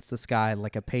out against the sky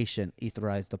like a patient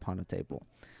etherized upon a table."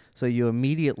 So you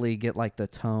immediately get like the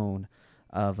tone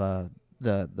of the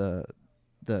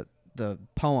the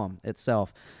poem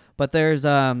itself. But there's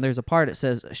a part that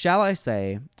says, "Shall I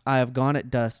say, I have gone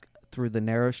at dusk through the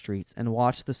narrow streets and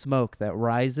watched the smoke that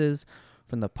rises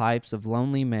from the pipes of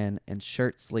lonely men in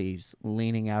shirt sleeves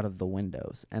leaning out of the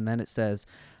windows." And then it says,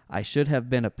 "I should have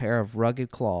been a pair of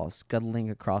rugged claws scuttling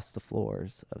across the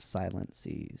floors of silent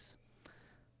seas."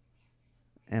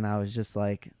 And I was just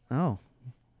like, oh,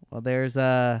 well, there's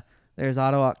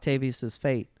Otto Octavius's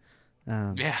fate.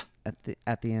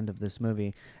 At the end of this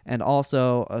movie. And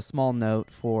also a small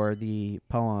note for the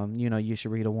poem, you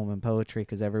should read a woman poetry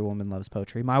because every woman loves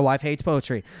poetry. My wife hates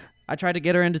poetry. I tried to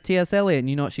get her into T.S. Eliot, and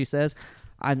you know what she says?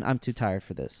 I'm too tired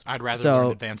for this. I'd rather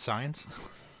learn advanced science.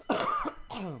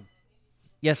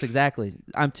 Yes, exactly.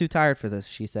 I'm too tired for this,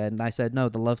 she said. And I said, no,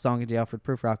 the love song of J. Alfred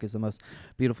Prufrock is the most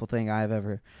beautiful thing I've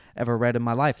ever read in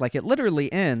my life. Like, it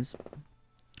literally ends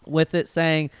with it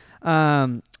saying,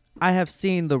 I have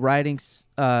seen the writing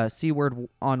seaward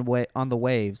on the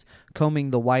waves,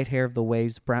 combing the white hair of the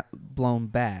waves blown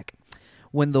back.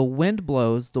 When the wind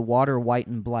blows, the water white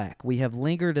and black. We have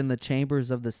lingered in the chambers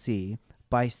of the sea,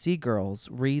 by sea girls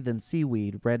wreathed in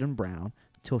seaweed, red and brown,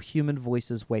 till human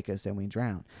voices wake us and we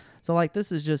drown. So, like,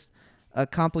 this is just a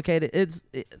complicated...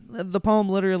 The poem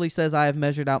literally says, I have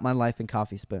measured out my life in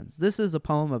coffee spoons. This is a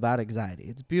poem about anxiety.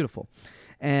 It's beautiful.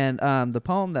 And the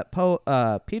poem that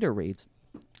Peter reads,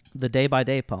 the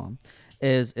day-by-day poem,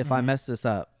 is, if I mess this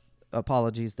up,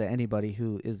 apologies to anybody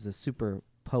who is a super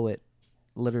poet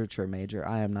literature major.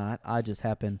 I am not. I just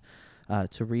happened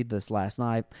to read this last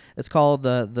night. It's called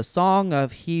the Song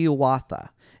of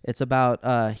Hiawatha. It's about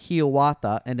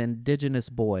Hiawatha, an indigenous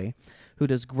boy who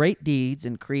does great deeds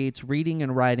and creates reading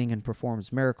and writing and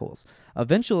performs miracles.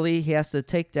 Eventually, he has to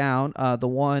take down the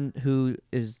one who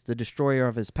is the destroyer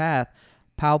of his path,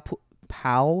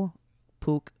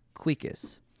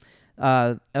 Pau-Puk-Quikis.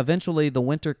 Eventually, the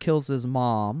winter kills his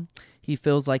mom. He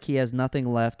feels like he has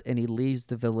nothing left, and he leaves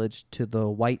the village to the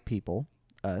white people,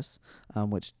 us,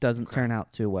 which doesn't turn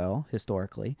out too well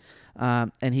historically.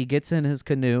 And he gets in his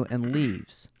canoe and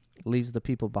leaves the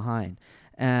people behind.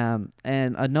 And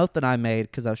a note that I made,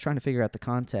 because I was trying to figure out the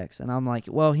context, and I'm like,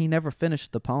 well, he never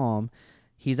finished the poem.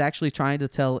 He's actually trying to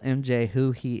tell MJ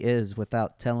who he is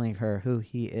without telling her who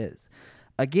he is.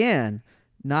 Again,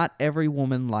 not every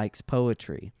woman likes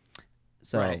poetry.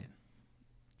 So, right.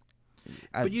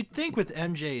 But you'd think with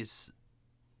MJ's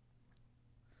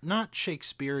not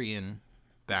Shakespearean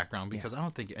background, because I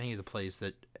don't think any of the plays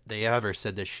that they ever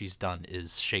said that she's done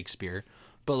is Shakespeare,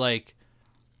 but like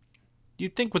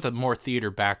you'd think with a more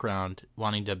theater background,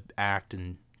 wanting to act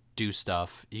and do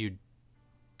stuff, you'd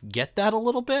get that a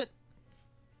little bit.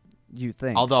 You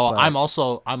think? Although I'm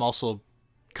also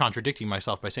contradicting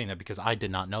myself by saying that, because I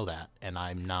did not know that, and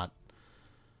I'm not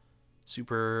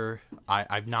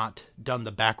I've not done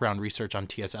the background research on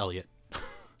T.S. Eliot.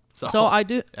 So I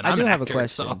do have a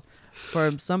question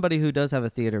for somebody who does have a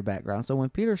theater background. So when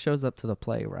Peter shows up to the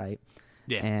play, right?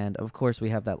 Yeah. And of course we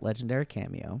have that legendary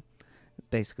cameo.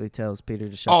 Basically tells Peter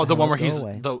to shut the one where he's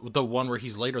the one where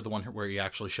he's late, or the one where he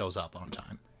actually shows up on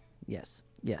time. Yes.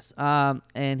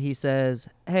 And he says,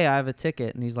 "Hey, I have a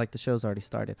ticket," and he's like, "The show's already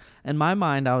started." In my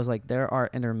mind, I was like, "There are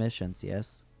intermissions,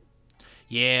 yes."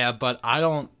 Yeah, but I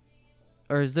don't.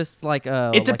 Or is this like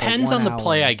a? It depends on the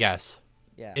play, I guess.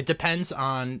 Yeah. It depends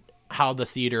on how the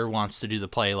theater wants to do the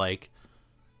play. Like,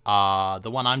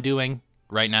 the one I'm doing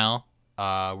right now,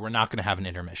 we're not going to have an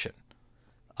intermission.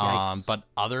 But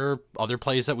other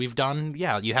plays that we've done,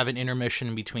 yeah, you have an intermission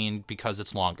in between because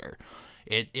it's longer.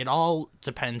 It all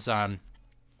depends on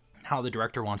how the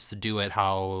director wants to do it,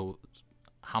 how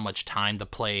much time the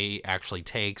play actually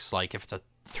takes. Like, if it's a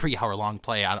 3-hour long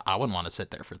play, I wouldn't want to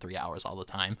sit there for 3 hours all the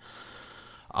time.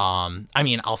 I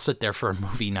mean, I'll sit there for a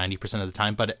movie 90% of the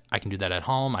time, but I can do that at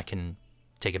home. I can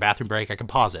take a bathroom break. I can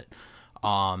pause it.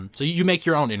 So you make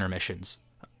your own intermissions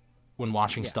when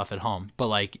watching stuff at home. But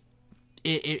like,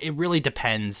 it really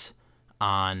depends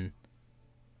on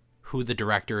who the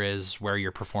director is, where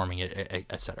you're performing it,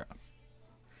 etc.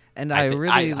 And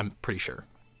I'm pretty sure.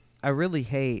 I really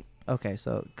hate. Okay,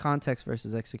 so context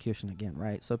versus execution again,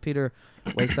 right? So Peter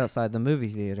waits outside the movie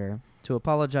theater to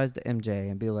apologize to MJ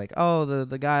and be like, "Oh,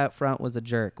 the guy up front was a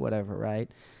jerk, whatever," right?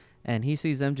 And he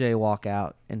sees MJ walk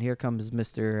out, and here comes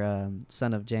Mr.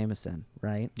 Son of Jameson,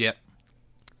 right? Yep.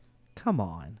 Come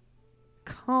on.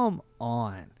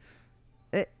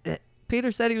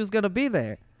 Peter said he was going to be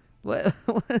there. What?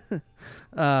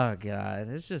 Oh, God.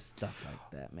 It's just stuff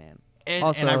like that, man.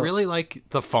 And I really like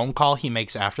the phone call he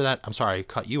makes after that. I'm sorry, I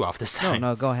cut you off this time.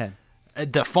 No, go ahead.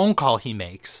 The phone call he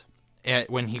makes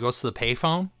when he goes to the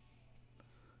payphone,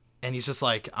 and he's just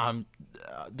like,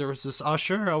 there was this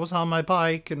usher. I was on my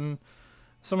bike, and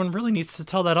someone really needs to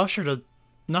tell that usher to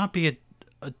not be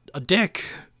a dick.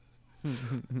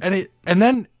 And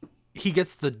then he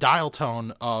gets the dial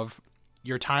tone of,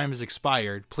 your time has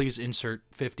expired, please insert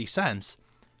 50 cents.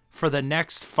 For the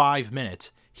next 5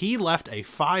 minutes, he left a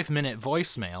 5-minute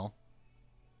voicemail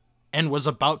and was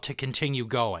about to continue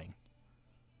going.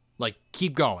 Like,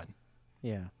 keep going.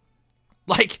 Yeah.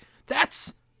 Like,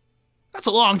 that's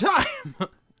a long time.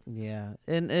 Yeah.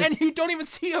 And you don't even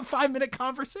see a 5-minute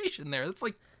conversation there. That's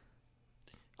like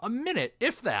a minute,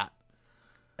 if that.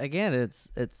 Again,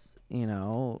 it's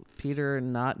Peter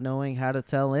not knowing how to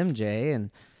tell MJ,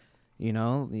 and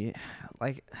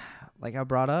like I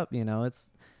brought up, it's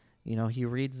he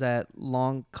reads that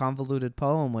long convoluted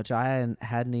poem which I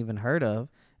hadn't even heard of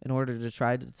in order to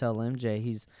try to tell MJ.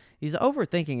 He's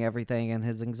overthinking everything, and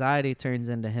his anxiety turns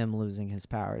into him losing his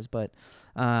powers. But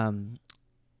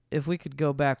if we could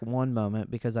go back one moment,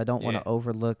 because I don't want to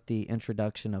overlook the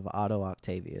introduction of Otto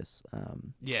Octavius.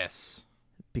 Yes.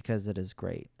 Because it is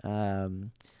great. You're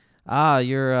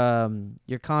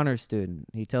Connor's student.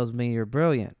 He tells me you're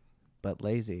brilliant, but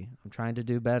lazy. I'm trying to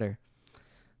do better.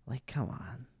 Like, come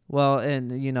on. Well,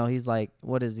 and he's like,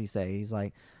 what does he say? He's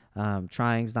like,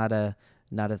 trying's not a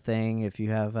thing. If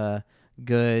you have a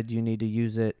good, you need to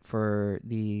use it for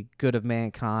the good of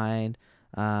mankind.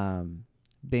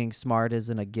 Being smart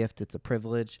isn't a gift, it's a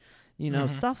privilege.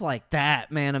 Stuff like that,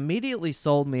 man, immediately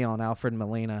sold me on Alfred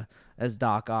Molina as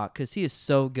Doc Ock, because he is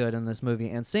so good in this movie.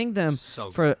 And seeing them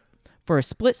for a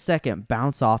split second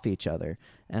bounce off each other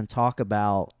and talk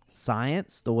about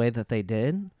science the way that they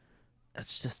did,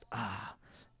 it's just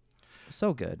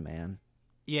so good, man.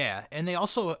 Yeah, and they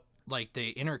also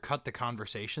they intercut the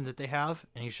conversation that they have,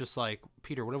 and he's just like,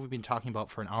 Peter, what have we been talking about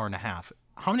for an hour and a half?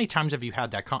 How many times have you had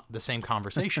that the same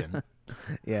conversation?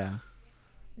 Yeah,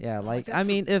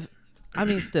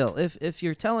 still, if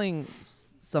you're telling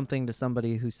something to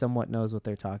somebody who somewhat knows what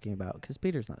they're talking about, because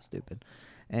Peter's not stupid,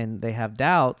 and they have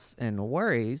doubts and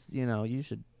worries, you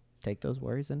should take those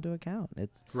worries into account.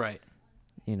 It's right.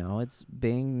 It's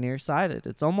being nearsighted.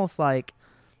 It's almost like,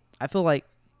 I feel like,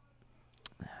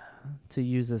 to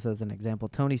use this as an example,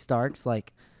 Tony Stark's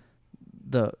like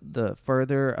the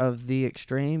further of the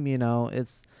extreme.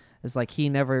 It's like he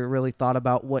never really thought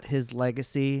about what his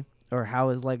legacy or how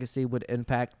his legacy would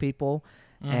impact people.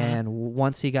 Mm-hmm. And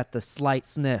once he got the slight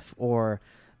sniff or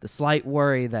the slight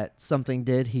worry that something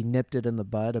did, he nipped it in the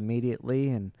bud immediately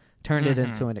and turned it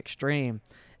into an extreme.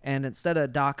 And instead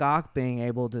of Doc Ock being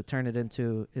able to turn it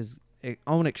into his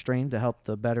own extreme to help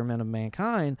the betterment of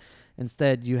mankind,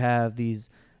 instead you have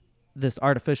this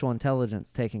artificial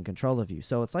intelligence taking control of you.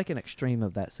 So it's like an extreme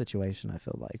of that situation, I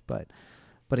feel like. But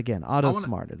again, Otto's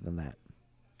smarter than that.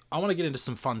 I want to get into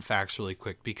some fun facts really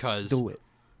quick, because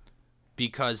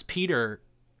Peter,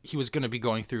 he was going to be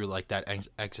going through like that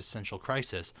existential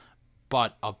crisis,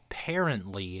 but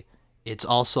apparently it's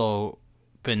also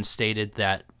been stated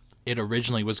that it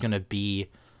originally was going to be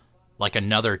like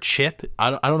another chip.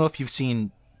 I don't know if you've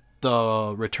seen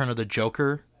the Return of the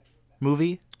Joker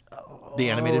movie, the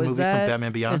animated movie from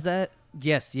Batman Beyond. Is that?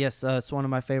 Yes. It's one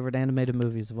of my favorite animated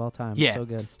movies of all time. Yeah. It's so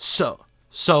good.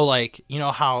 So like,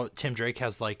 how Tim Drake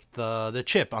has like the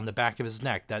chip on the back of his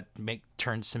neck that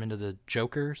turns him into the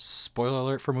Joker. Spoiler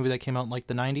alert for a movie that came out in like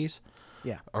the 90s.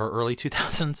 Yeah. Or early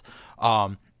 2000s.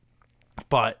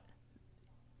 But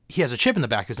he has a chip in the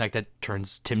back of his neck that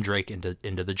turns Tim Drake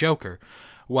into the Joker.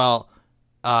 Well,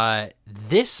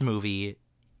 this movie,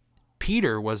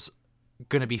 Peter was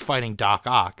going to be fighting Doc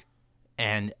Ock,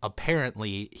 and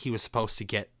apparently he was supposed to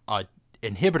get a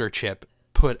inhibitor chip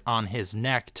put on his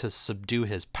neck to subdue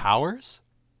his powers.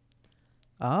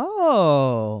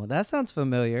 Oh, that sounds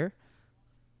familiar.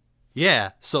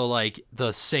 Yeah, so like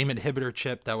the same inhibitor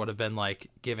chip that would have been like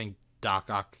giving Doc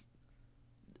Ock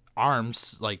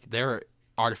arms, like their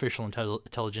artificial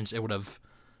intelligence, it would have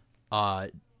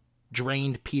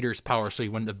drained Peter's power, so he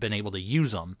wouldn't have been able to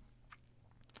use them.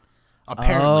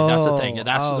 Apparently, that's a thing.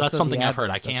 That's something I've heard.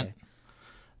 I can't.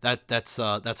 Okay. That's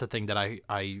a thing that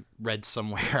I read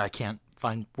somewhere. I can't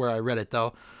find where I read it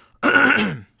though.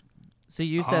 So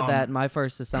you said that. My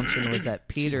first assumption was that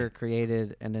Peter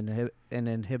created an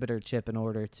inhibitor chip in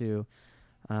order to,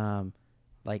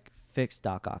 like fix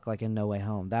Doc Ock, like in No Way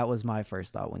Home. That was my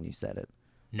first thought when you said it.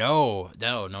 No.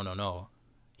 They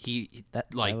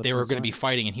were going to be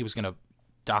fighting, and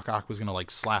Doc Ock was gonna like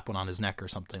slap one on his neck or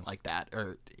something like that.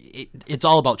 Or it's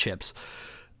all about chips.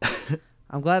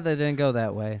 I'm glad they didn't go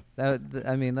that way.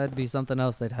 That'd be something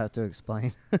else they'd have to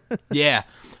explain. Yeah.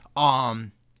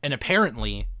 And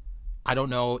apparently, I don't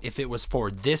know if it was for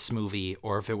this movie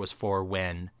or if it was for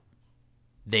when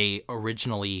they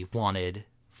originally wanted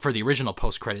for the original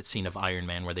post-credit scene of Iron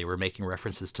Man where they were making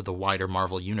references to the wider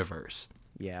Marvel universe.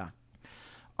 Yeah.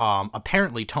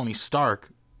 Apparently, Tony Stark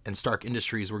and Stark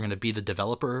Industries were going to be the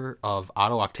developer of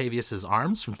Otto Octavius's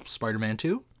arms from Spider-Man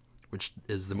 2, which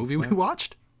is the movie we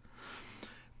watched.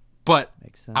 But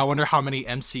I wonder how many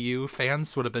MCU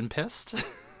fans would have been pissed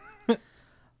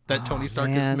that Tony Stark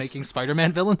is making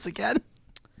Spider-Man villains again.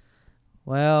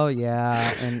 Well,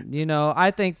 yeah. And, I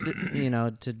think,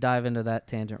 that, to dive into that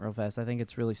tangent real fast, I think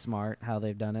it's really smart how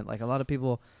they've done it. Like, a lot of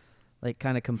people, like,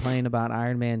 kind of complain about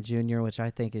Iron Man Jr., which I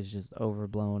think is just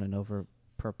overblown and over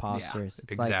preposterous.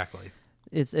 Yeah, exactly.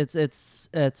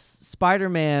 It's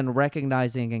Spider-Man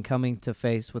recognizing and coming to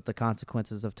face with the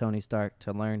consequences of Tony Stark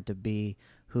to learn to be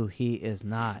who he is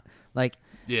not. Like,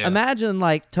 imagine,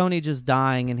 like, Tony just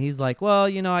dying and he's like, well,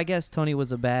 I guess Tony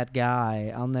was a bad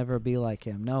guy. I'll never be like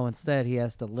him. No, instead he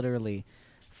has to literally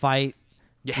fight,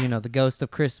 the ghost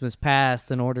of Christmas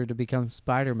past in order to become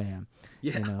Spider-Man.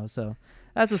 Yeah. So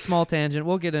that's a small tangent.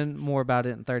 We'll get in more about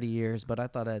it in 30 years, but I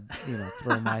thought I'd,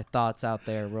 throw my thoughts out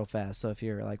there real fast. So if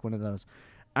you're like one of those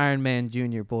Iron Man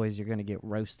Jr. boys, you're going to get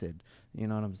roasted. You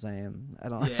know what I'm saying?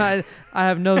 I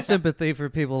have no sympathy for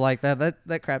people like that.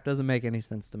 That crap doesn't make any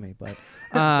sense to me, but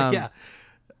yeah.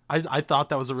 I thought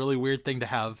that was a really weird thing to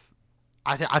have.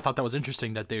 I thought that was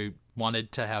interesting that they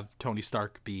wanted to have Tony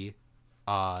Stark be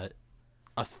a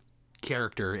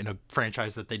character in a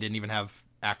franchise that they didn't even have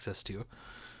access to.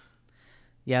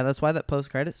 Yeah, that's why that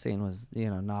post-credit scene was,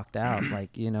 knocked out.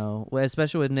 Like,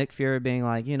 especially with Nick Fury being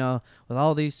like, with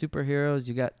all these superheroes,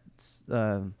 you got,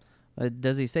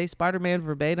 does he say Spider-Man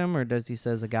verbatim or does he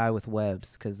says a guy with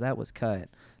webs? Because that was cut.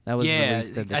 That was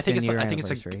released at the 10-year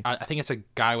anniversary. I think it's a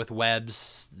guy with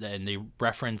webs, and they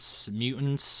reference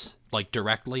mutants, like,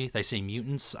 directly. They say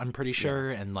mutants, I'm pretty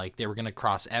sure, and, like, they were going to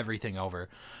cross everything over.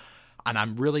 And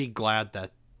I'm really glad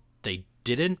that they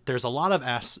didn't. There's a lot of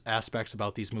aspects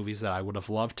about these movies that I would have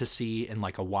loved to see in,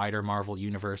 like, a wider Marvel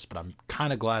universe, but I'm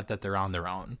kind of glad that they're on their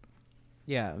own.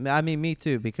 Yeah, I mean, me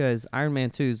too, because Iron Man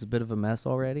 2 is a bit of a mess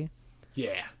already.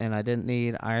 Yeah. And I didn't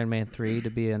need Iron Man 3 to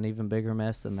be an even bigger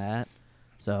mess than that.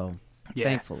 So,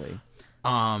 thankfully.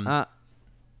 Oh, no.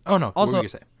 Also, what were you going to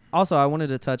say? Also, I wanted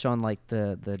to touch on, like,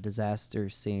 the disaster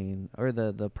scene or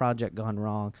the project gone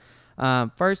wrong.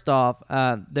 First off,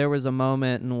 there was a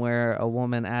moment in where a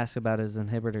woman asked about his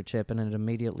inhibitor chip, and it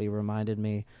immediately reminded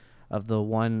me of the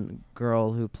one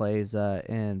girl who plays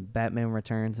in Batman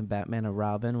Returns and Batman and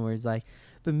Robin, where he's like,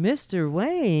 but Mr.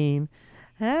 Wayne,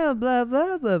 how blah,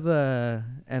 blah, blah, blah.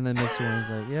 And then Mr. Wayne's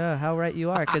like, yeah, how right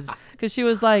you are. Because she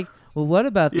was like, well, what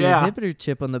about the inhibitor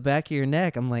chip on the back of your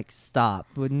neck? I'm like, stop.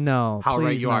 No, how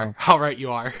right you no. are. How right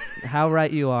you are. How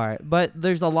right you are. But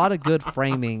there's a lot of good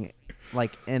framing,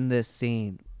 like, in this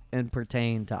scene and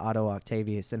pertain to Otto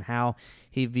Octavius and how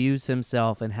he views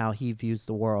himself and how he views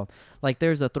the world. Like,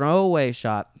 there's a throwaway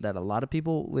shot that a lot of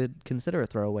people would consider a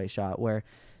throwaway shot where,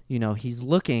 he's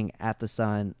looking at the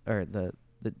sun, or the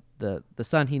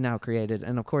sun he now created.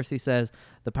 And, of course, he says,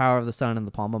 the power of the sun in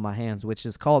the palm of my hands, which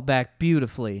is called back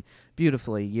beautifully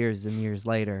years and years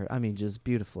later. I mean, just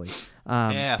beautifully.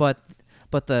 But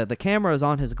the camera is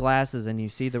on his glasses, and you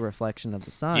see the reflection of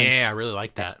the sun. Yeah, I really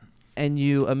like that. And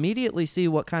you immediately see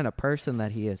what kind of person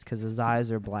that he is because his eyes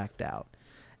are blacked out.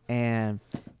 And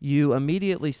you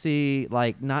immediately see,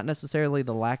 like, not necessarily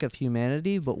the lack of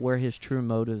humanity, but where his true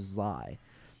motives lie.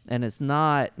 And it's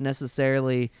not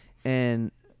necessarily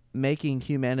in making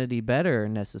humanity better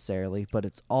necessarily, but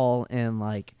it's all in,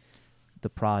 like, the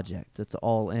project. It's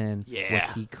all in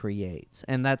what he creates.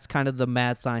 And that's kind of the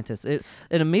mad scientist. It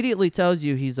immediately tells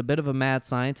you he's a bit of a mad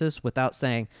scientist without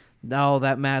saying, no,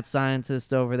 that mad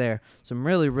scientist over there. Some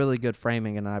really, really good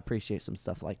framing, and I appreciate some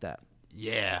stuff like that.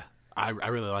 Yeah, I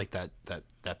really like that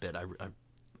bit.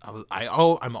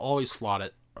 I'm always floored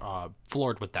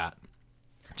with that,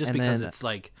 just because it's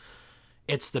like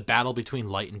it's the battle between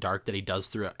light and dark that he does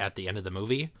through at the end of the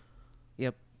movie.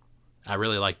 Yep, I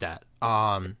really like that.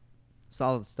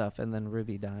 Solid stuff, and then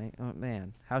Ruby dying. Oh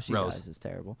man, how she dies is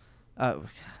terrible.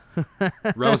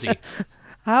 Rosie.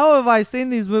 How have I seen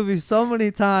these movies so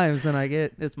many times and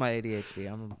it's my ADHD.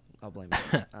 I'll blame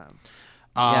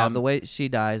it. The way she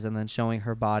dies and then showing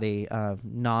her body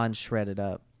non-shredded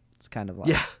up. It's kind of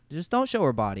like, just don't show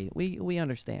her body. We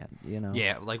understand,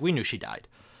 Yeah, like we knew she died.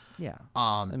 Yeah.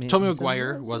 Tobey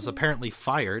Maguire was apparently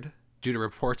fired due to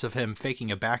reports of him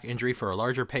faking a back injury for a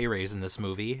larger pay raise in this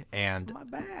movie, and my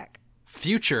back.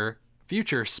 Future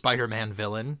Spider-Man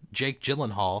villain Jake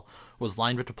Gyllenhaal was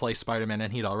lined up to play Spider-Man,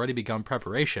 and he'd already begun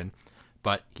preparation,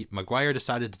 but Maguire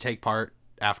decided to take part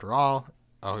after all.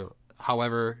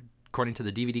 However, according to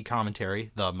the DVD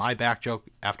commentary, the "my back" joke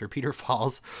after Peter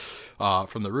falls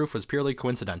from the roof was purely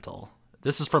coincidental.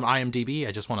 This is from IMDb.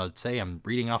 I just want to say I'm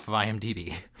reading off of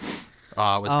IMDb.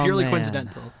 Was purely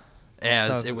coincidental,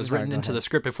 as it was written into the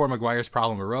script before Maguire's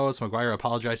problem arose. Maguire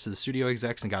apologized to the studio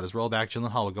execs and got his role back.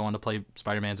 Gyllenhaal will go on to play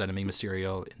Spider-Man's enemy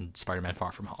Mysterio in Spider-Man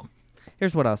Far From Home.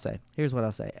 Here's what I'll say.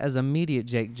 As immediate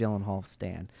Jake Gyllenhaal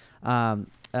stan,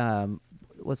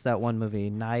 what's that one movie?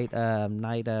 Night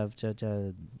of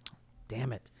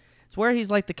damn it. It's where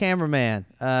he's like the cameraman.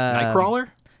 Nightcrawler?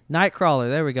 Nightcrawler.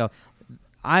 There we go.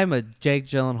 I'm a Jake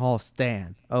Gyllenhaal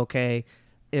stan, okay?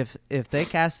 If they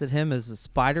casted him as a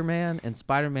Spider-Man in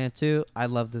Spider-Man 2, I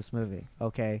love this movie,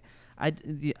 okay? I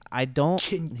don't.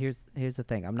 Here's the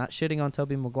thing. I'm not shitting on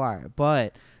Tobey Maguire,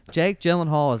 but Jake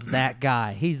Gyllenhaal is that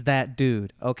guy. He's that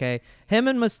dude, okay? Him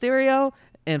and Mysterio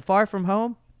in Far From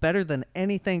Home, better than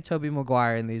anything Tobey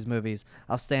Maguire in these movies.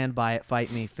 I'll stand by it.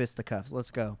 Fight me. Fisticuffs.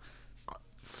 Let's go.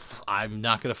 I'm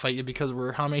not going to fight you because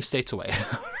we're how many states away?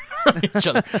 Each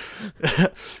other.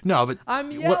 No, but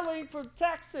I'm yelling from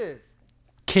Texas.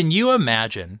 Can you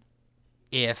imagine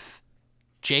if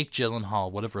Jake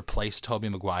Gyllenhaal would have replaced Tobey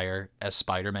Maguire as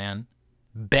Spider-Man,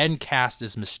 been cast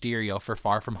as Mysterio for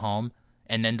Far From Home,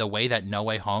 and then the way that No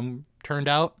Way Home turned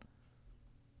out?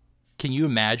 Can you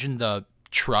imagine the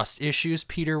trust issues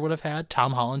Peter would have had?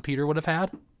 Tom Holland Peter would have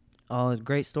had? Oh,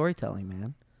 great storytelling,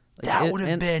 man. That would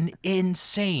have been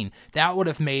insane. That would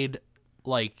have made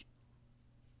like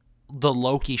the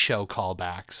Loki show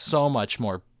callback so much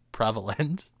more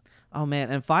prevalent. Oh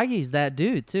man, and Feige's that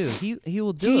dude too. He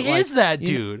will do it. He is that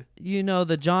dude. You know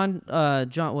the John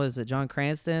was it John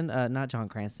Cranston? Not John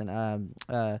Cranston.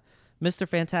 Mr.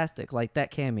 Fantastic, like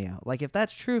that cameo. Like if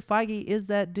that's true, Feige is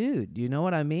that dude. You know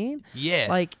what I mean?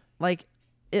 Yeah.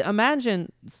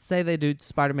 Imagine, say they do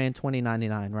Spider-Man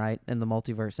 2099, right, in the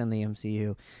multiverse in the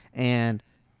MCU, and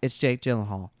it's Jake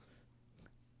Gyllenhaal.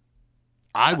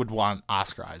 I would want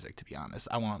Oscar Isaac, to be honest.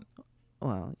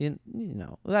 Well, you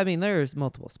know, I mean, there's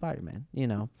multiple Spider-Man, you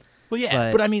know. Well,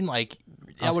 yeah, but I mean, like,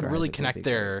 that would really Isaac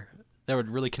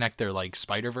connect their like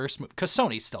Spider-Verse, because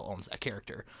Sony still owns that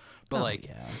character, but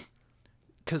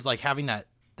because like having that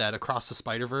Across the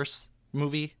Spider-Verse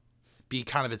movie be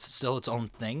kind of still its own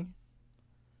thing,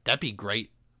 that'd be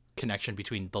great connection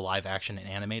between the live action and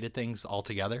animated things all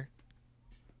together.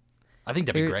 I think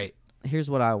that'd be great.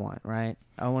 Here's what I want, right?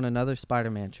 I want another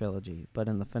Spider-Man trilogy, but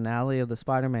in the finale of the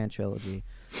Spider-Man trilogy,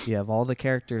 you have all the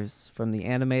characters from the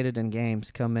animated and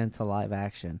games come into live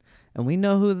action. And we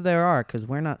know who they are because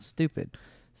we're not stupid.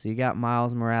 So you got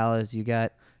Miles Morales, you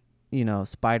got, you know,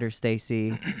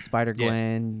 Spider-Stacy,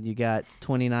 Spider-Gwen, you got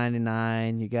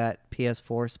 2099, you got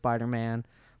PS4 Spider-Man.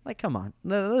 Like, come on.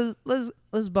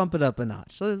 Let's bump it up a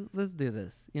notch. Let's do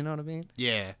this. You know what I mean?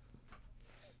 Yeah.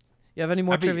 You have any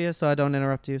more trivia so I don't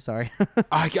interrupt you? Sorry.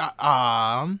 I got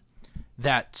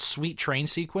that sweet train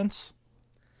sequence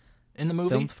in the movie.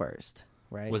 Filmed first,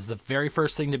 right? Was the very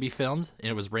first thing to be filmed,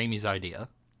 and it was Raimi's idea.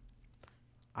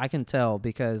 I can tell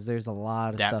because there's a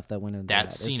lot of stuff that went into that.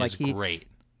 That scene is great.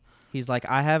 He's like,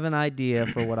 I have an idea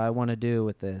for what I want to do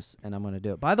with this, and I'm going to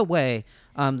do it. By the way,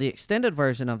 the extended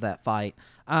version of that fight,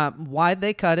 why'd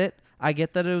they cut it? I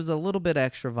get that it was a little bit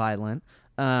extra violent.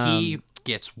 He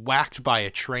gets whacked by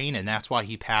a train, and that's why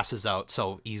he passes out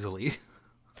so easily.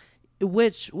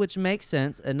 Which makes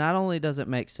sense, and not only does it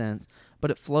make sense, but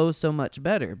it flows so much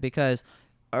better because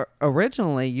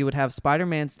originally you would have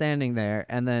Spider-Man standing there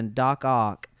and then Doc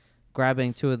Ock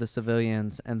grabbing two of the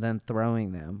civilians and then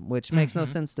throwing them, which makes no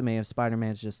sense to me if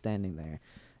Spider-Man's just standing there.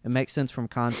 It makes sense from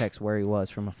context where he was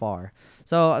from afar.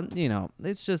 So, you know,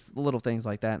 it's just little things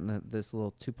like that in this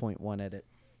little 2.1 edit.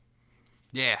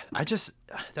 Yeah,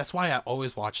 that's why I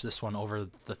always watch this one over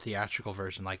the theatrical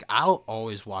version. Like, I'll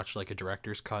always watch, like, a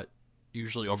director's cut,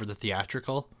 usually over the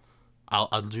theatrical.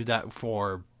 I'll do that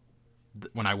for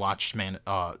when I watch,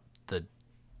 the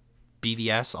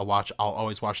BVS. I'll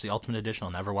always watch the Ultimate Edition.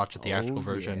 I'll never watch the theatrical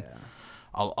version. Yeah.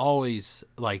 I'll always,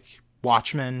 like,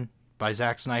 Watchmen by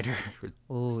Zack Snyder.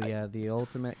 Oh, yeah, the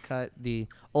ultimate cut. The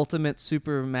ultimate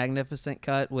super magnificent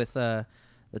cut with the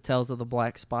Tales of the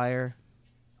Black Spire.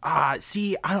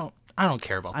 See, I don't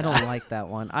care about that. I don't like that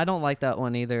one. I don't like that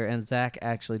one either, and Zach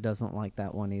actually doesn't like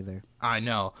that one either. I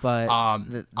know. But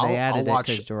they added it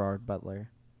because Gerard Butler.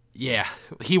 Yeah,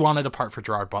 he wanted a part for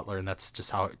Gerard Butler, and that's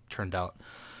just how it turned out.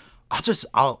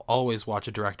 I'll always watch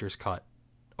a director's cut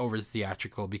over the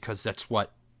theatrical because that's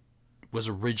what was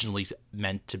originally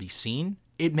meant to be seen.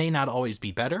 It may not always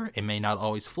be better. It may not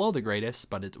always flow the greatest,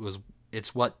 but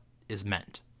it's what is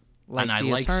meant. And I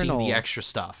like seeing the extra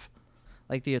stuff.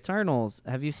 Like the Eternals.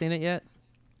 Have you seen it yet?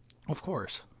 Of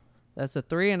course. That's a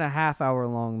 3.5 hour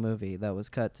long movie that was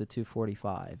cut to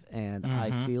 2:45, and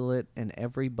I feel it in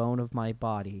every bone of my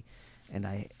body. And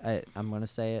I'm gonna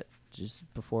say it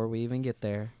just before we even get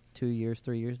there. 2 years,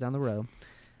 3 years down the road,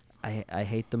 I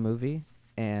hate the movie,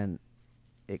 and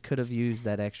it could have used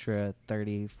that extra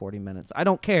 30, 40 minutes. I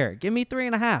don't care. Give me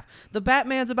 3.5. The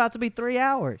Batman's about to be 3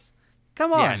 hours.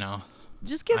 Come on. Yeah, I know.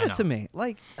 Just give it to me.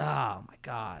 Like, oh my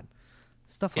God.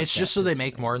 Stuff like it's that. Just so they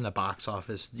make more in the box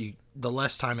office. The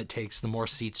less time it takes, the more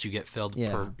seats you get filled.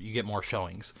 Yeah. You get more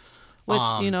showings. Which,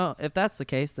 if that's the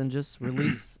case, then just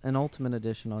release an Ultimate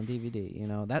Edition on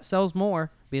DVD. That sells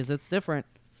more because it's different.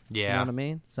 Yeah. You know what I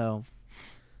mean? So,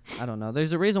 I don't know.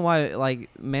 There's a reason why, like,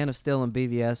 Man of Steel and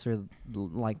BVS are,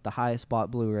 like, the highest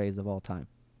bought Blu-rays of all time.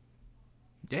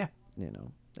 Yeah.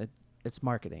 It's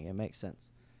marketing. It makes sense.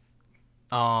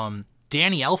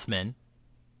 Danny Elfman,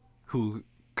 who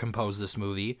composed this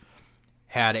movie,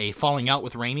 had a falling out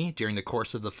with Raimi during the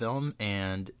course of the film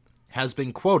and has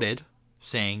been quoted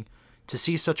saying, "To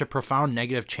see such a profound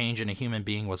negative change in a human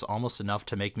being was almost enough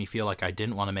to make me feel like I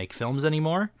didn't want to make films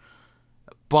anymore."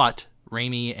 But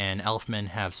Raimi and Elfman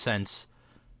have since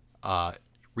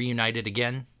reunited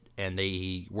again, and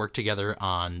they worked together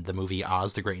on the movie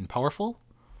Oz the Great and Powerful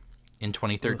in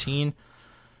 2013. Ugh.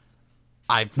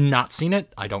 I've not seen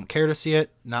it. I don't care to see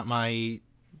it.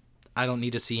 I don't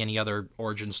need to see any other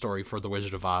origin story for The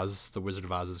Wizard of Oz. The Wizard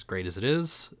of Oz is great as it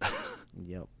is.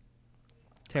 Yep.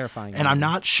 Terrifying. And I'm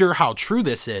not sure how true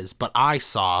this is, but I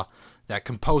saw that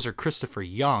composer Christopher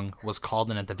Young was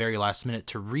called in at the very last minute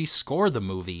to rescore the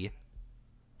movie.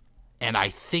 And I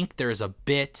think there's a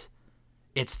bit,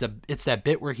 it's that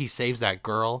bit where he saves that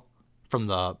girl from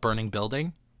the burning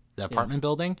building, the apartment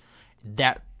building,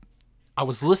 that I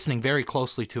was listening very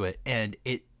closely to it, and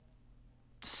it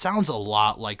sounds a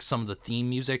lot like some of the theme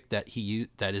music that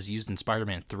is used in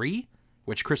Spider-Man 3,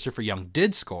 which Christopher Young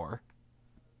did score.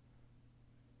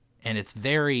 And it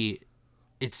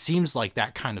seems like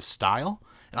that kind of style.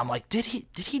 And I'm like, did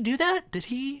he do that?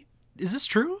 Is this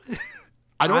true?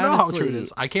 I don't know how true it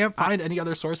is. I can't find any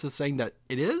other sources saying that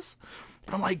it is.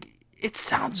 But I'm like, it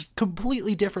sounds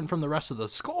completely different from the rest of the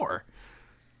score.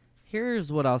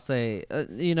 Here's what I'll say,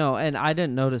 and I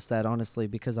didn't notice that, honestly,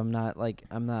 because I'm not like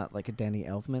a Danny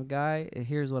Elfman guy.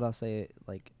 Here's what I'll say,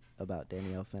 like, about Danny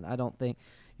Elfman. I don't think,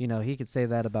 he could say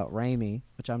that about Raimi,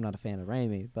 which I'm not a fan of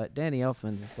Raimi, but Danny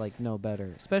Elfman is, like, no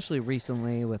better, especially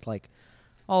recently with, like,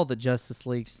 all the Justice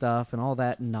League stuff and all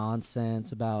that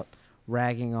nonsense about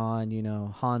ragging on,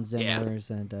 Hans Zimmer's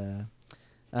and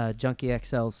Junkie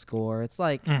XL's score. It's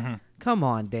like, come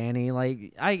on, Danny.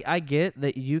 Like, I get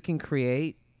that you can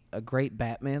create a great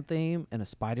Batman theme and a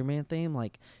Spider-Man theme.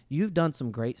 Like, you've done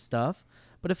some great stuff,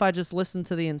 but if I just listen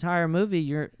to the entire movie,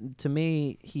 to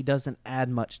me, he doesn't add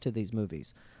much to these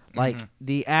movies. Like,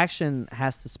 the action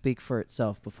has to speak for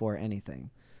itself before anything.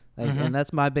 Like, and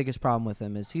that's my biggest problem with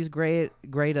him, is he's great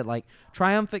at, like,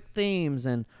 triumphant themes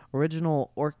and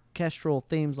original orchestral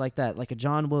themes like that, like a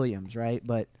John Williams, right?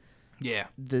 But yeah,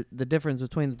 the difference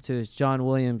between the two is John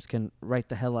Williams can write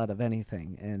the hell out of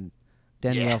anything, and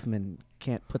Danny Elfman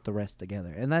can't put the rest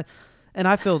together. And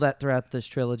I feel that throughout this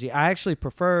trilogy. I actually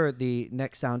prefer the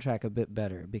next soundtrack a bit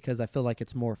better because I feel like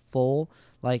it's more full,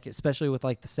 like, especially with,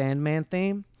 like, the Sandman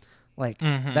theme. Like,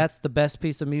 that's the best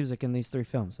piece of music in these three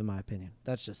films, in my opinion.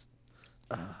 That's just,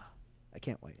 I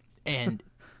can't wait. And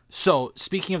so,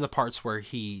 speaking of the parts where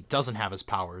he doesn't have his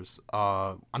powers,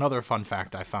 another fun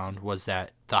fact I found was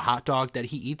that the hot dog that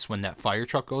he eats when that fire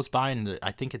truck goes by, and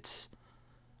I think it's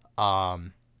not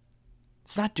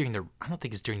I don't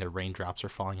think it's during the raindrops are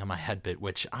falling on my head bit,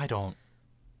 which I don't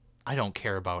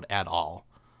care about at all.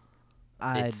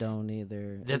 I don't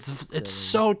either. It's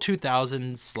so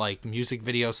 2000s, like, music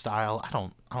video style. I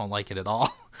don't like it at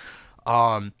all.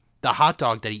 The hot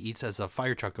dog that he eats as a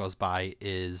fire truck goes by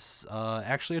is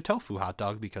actually a tofu hot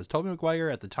dog, because Tobey Maguire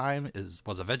at the time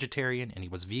was a vegetarian, and he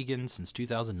was vegan since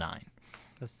 2009.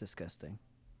 That's disgusting.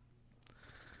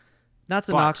 Not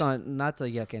to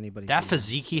yuck anybody's. That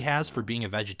physique he has for being a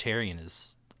vegetarian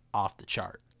is off the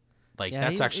chart. Like,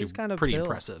 that's actually kind of pretty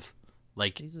impressive.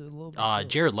 Like,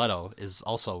 Jared Leto is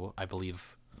also, I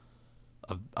believe,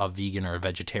 a vegan or a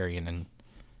vegetarian, and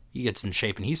he gets in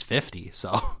shape, and he's 50,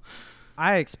 so.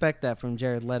 I expect that from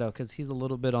Jared Leto because he's a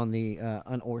little bit on the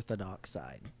unorthodox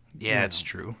side. Yeah, it's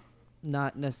true.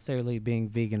 Not necessarily being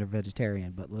vegan or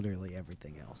vegetarian, but literally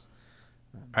everything else.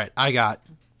 All right, I got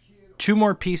 2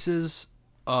 more pieces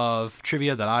of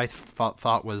trivia that I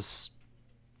thought was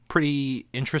pretty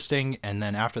interesting, and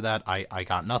then after that, I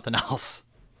got nothing else.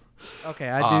 Okay,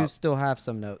 I do still have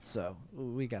some notes, so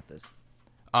we got this.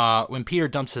 When Peter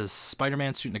dumps his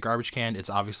Spider-Man suit in the garbage can, it's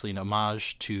obviously an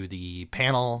homage to the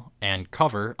panel and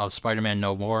cover of Spider-Man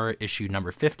No More, issue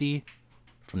number 50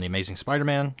 from the Amazing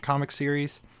Spider-Man comic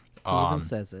series. He even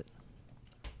says it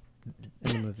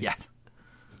in the movie. Yes.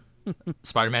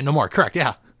 Spider-Man No More, correct,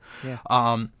 yeah.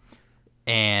 Yeah.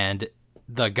 And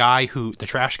the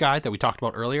trash guy that we talked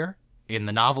about earlier, in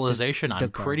the novelization,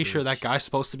 I'm pretty sure that guy's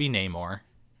supposed to be Namor.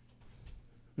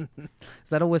 Is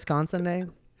that a Wisconsin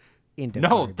name?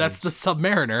 No, that's the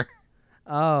Submariner.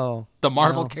 Oh. The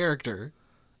Marvel character.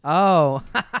 Oh.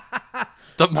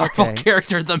 The Marvel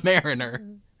character, the Mariner.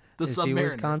 The Is Submariner.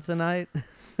 He Wisconsinite?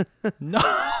 No,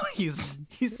 he's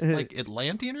like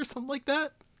Atlantean or something like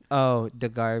that. Oh, the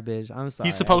garbage. I'm sorry.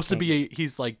 He's supposed to be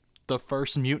he's like the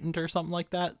first mutant or something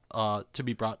like that to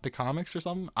be brought to comics or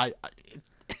something.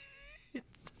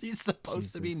 He's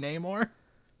supposed to be Namor.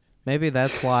 Maybe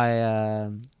that's why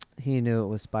he knew it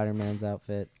was Spider-Man's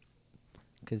outfit.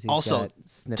 Because also,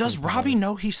 does Robbie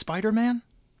know he's Spider-Man?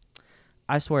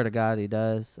 I swear to God, he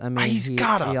does. I mean,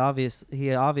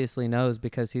 he obviously knows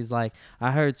because he's like,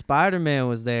 I heard Spider-Man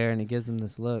was there, and he gives him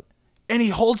this look. And he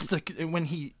holds when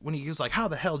he was like, how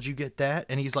the hell did you get that?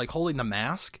 And he's like holding the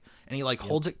mask, and he like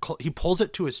holds it, he pulls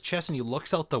it to his chest, and he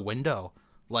looks out the window.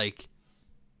 Like,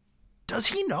 does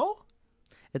he know?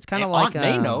 It's kind of like Aunt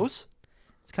May knows.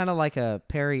 It's kind of like a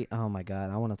Perry. Oh my God,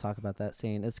 I want to talk about that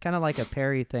scene. It's kind of like a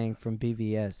Perry thing from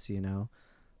BVS, you know,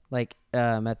 like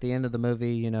at the end of the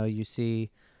movie, you know, you see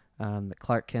that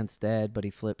Clark Kent's dead, but he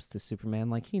flips to Superman.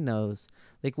 Like he knows.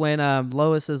 Like when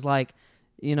Lois is like,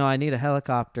 you know, I need a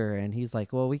helicopter, and he's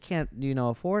like, well, we can't, you know,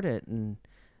 afford it, and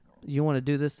you want to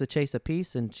do this to chase a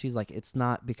piece, and she's like, it's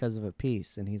not because of a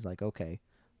piece, and he's like, okay,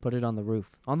 put it on the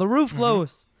roof,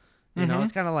 Lois. You know,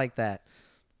 it's kind of like that.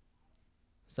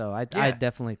 So I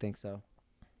definitely think so.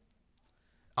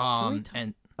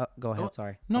 And go ahead.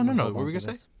 Sorry. No. What were we gonna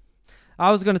say?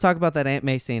 I was going to talk about that Aunt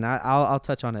May scene. I'll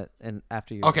touch on it and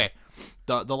after you. Okay.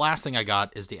 The last thing I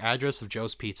got is the address of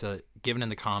Joe's Pizza given in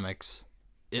the comics,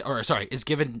 is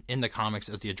given in the comics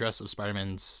as the address of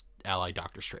Spider-Man's ally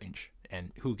Doctor Strange,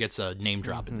 and who gets a name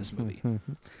drop in this movie.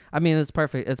 I mean, it's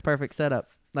perfect. It's perfect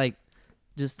setup. Like,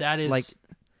 just that is like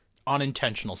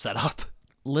unintentional setup.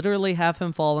 Literally have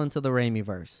him fall into the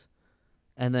Raimi-verse,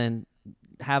 and then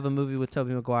have a movie with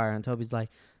Tobey Maguire, and Tobey's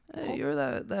like, hey, you're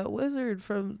that wizard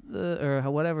from or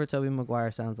whatever Tobey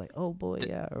Maguire sounds like. Oh boy,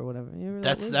 yeah, or whatever.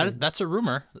 That's a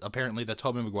rumor, apparently, that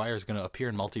Tobey Maguire is going to appear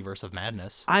in Multiverse of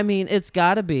Madness. I mean, it's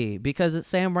got to be, because it's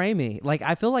Sam Raimi. Like,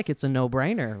 I feel like it's a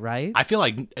no-brainer, right? I feel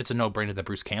like it's a no-brainer that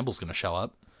Bruce Campbell's going to show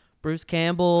up. Bruce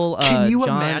Campbell. Can you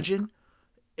imagine?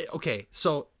 Okay,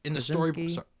 so in the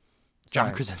story.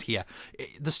 John Krasinski, yeah.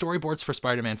 The storyboards for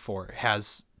Spider-Man 4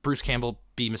 has Bruce Campbell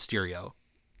be Mysterio,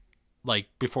 like,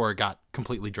 before it got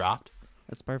completely dropped.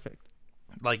 That's perfect.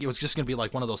 Like, it was just going to be,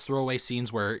 like, one of those throwaway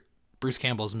scenes where Bruce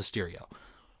Campbell's Mysterio.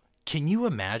 Can you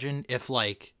imagine if,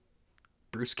 like,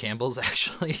 Bruce Campbell's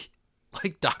actually,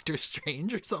 like, Doctor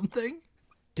Strange or something?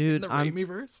 Dude, in the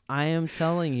Raimi-verse? I am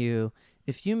telling you,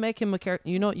 if you make him a character,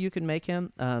 you know what you could make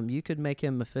him? You could make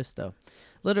him Mephisto.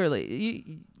 Literally,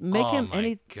 you make him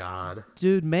any. God,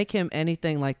 dude, make him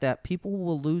anything like that. People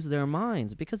will lose their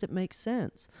minds because it makes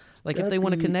sense. Like, if they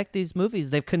want to connect these movies,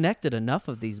 they've connected enough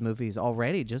of these movies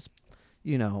already. Just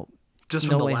No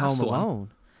Way Home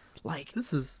Alone. Like,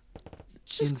 this is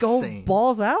just insane. Go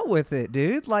balls out with it,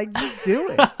 dude. Like, just do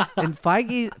it. And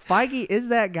Feige is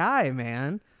that guy,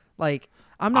 man. Like,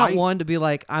 I'm not one to be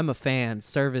like, I'm a fan,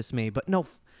 service me, but no,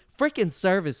 freaking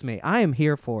service me. I am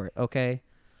here for it. Okay.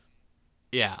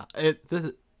 Yeah,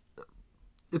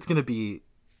 it's gonna be.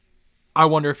 I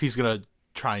wonder if he's gonna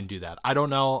try and do that. I don't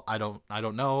know. I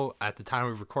don't know. At the time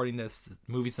of recording this, the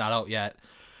movie's not out yet.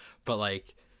 But,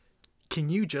 like, can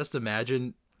you just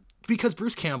imagine? Because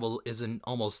Bruce Campbell is in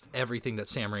almost everything that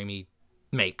Sam Raimi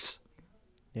makes.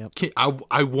 Yep.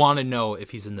 I want to know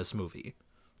if he's in this movie.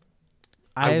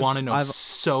 I want to know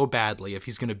so badly if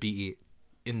he's gonna be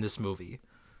in this movie.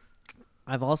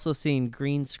 I've also seen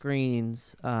green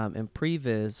screens and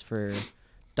previs for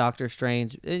Doctor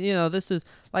Strange. You know, this is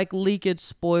like leakage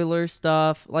spoiler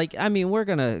stuff. Like, I mean, we're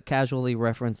going to casually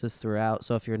reference this throughout.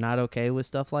 So if you're not okay with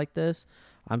stuff like this,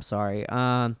 I'm sorry.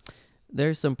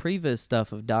 There's some previs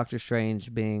stuff of Doctor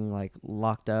Strange being, like,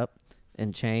 locked up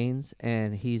in chains,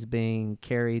 and he's being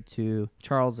carried to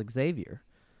Charles Xavier,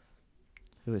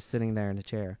 who is sitting there in a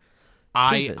chair.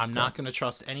 I'm not going to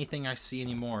trust anything I see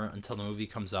anymore until the movie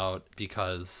comes out,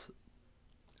 because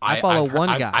I follow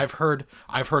one guy. I've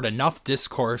heard enough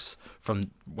discourse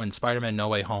from when Spider-Man No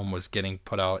Way Home was getting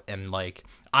put out, and like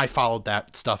I followed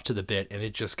that stuff to the bit, and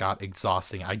it just got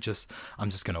exhausting. I'm just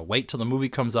gonna wait till the movie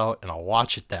comes out, and I'll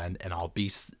watch it then, and I'll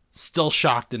be still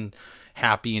shocked and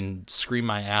happy and scream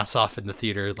my ass off in the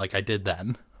theater like I did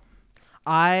then.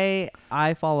 I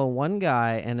follow one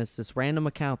guy, and it's this random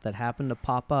account that happened to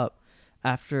pop up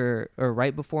after or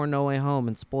right before No Way Home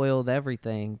and spoiled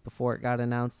everything before it got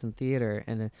announced in theater.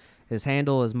 And his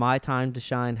handle is My Time to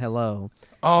Shine Hello.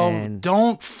 Oh, and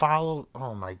don't follow.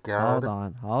 Oh my God.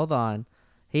 Hold on.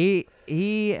 He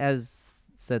has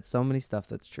said so many stuff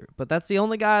that's true, but that's the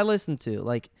only guy I listen to.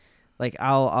 Like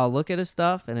I'll look at his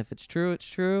stuff, and if it's true, it's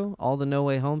true. All the No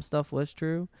Way Home stuff was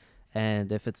true.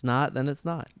 And if it's not, then it's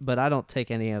not. But I don't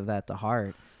take any of that to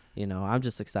heart. I'm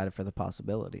just excited for the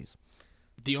possibilities.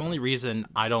 The only reason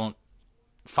I don't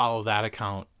follow that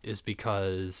account is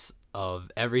because of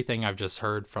everything I've just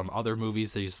heard from other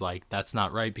movies. That he's like, that's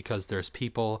not right, because there's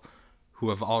people who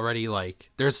have already like,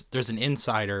 there's an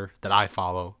insider that I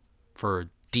follow for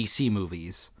DC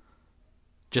movies,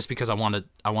 just because I want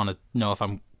to know if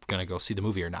I'm gonna go see the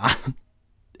movie or not.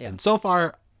 Yeah. And so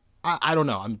far, I don't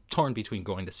know. I'm torn between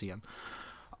going to see him.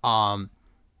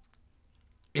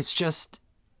 It's just,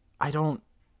 I don't.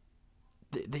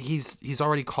 He's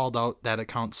already called out that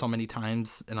account so many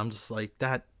times, and I'm just like,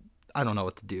 that. I don't know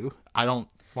what to do. I don't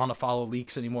want to follow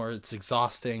leaks anymore. It's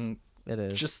exhausting. It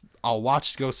is. Just I'll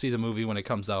go see the movie when it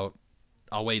comes out.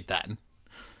 I'll wait then.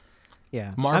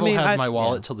 Yeah. Marvel has my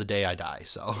wallet till the day I die.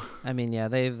 So. I mean, yeah,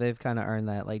 they've kind of earned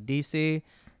that. Like DC.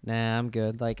 Nah, I'm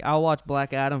good. Like, I'll watch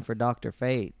Black Adam for Dr.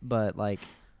 Fate, but, like,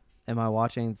 am I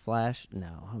watching Flash?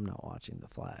 No, I'm not watching The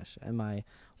Flash. Am I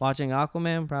watching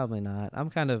Aquaman? Probably not.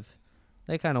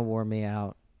 They kind of wore me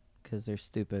out because they're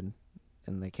stupid,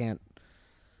 and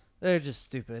they're just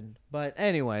stupid. But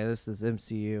anyway, this is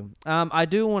MCU. I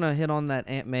do want to hit on that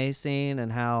Aunt May scene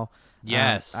and how,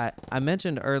 yes, I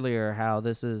mentioned earlier how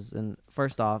this is, and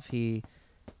first off, he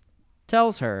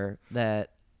tells her that,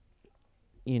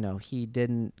 he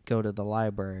didn't go to the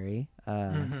library.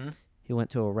 He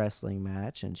went to a wrestling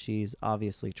match, and she's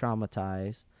obviously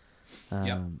traumatized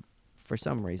for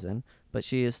some reason, but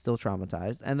she is still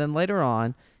traumatized. And then later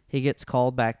on, he gets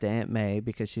called back to Aunt May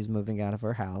because she's moving out of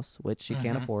her house, which she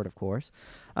can't afford, of course.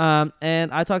 And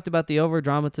I talked about the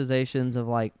over-dramatizations of,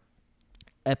 like,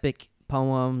 epic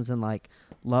poems and, like,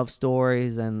 love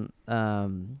stories and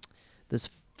this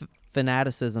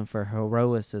fanaticism for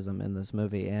heroicism in this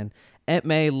movie. And Aunt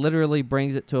May literally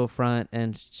brings it to a front,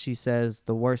 and she says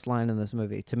the worst line in this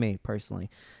movie, to me personally.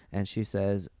 And she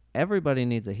says, "Everybody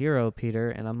needs a hero, Peter."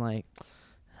 And I'm like,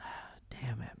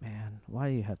 damn it, man. Why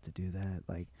do you have to do that?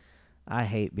 Like, I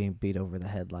hate being beat over the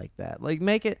head like that. Like,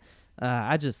 make it,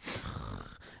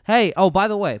 hey, oh, by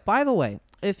the way,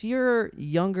 if you're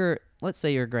younger, let's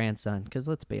say your grandson, because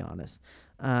let's be honest,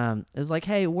 is like,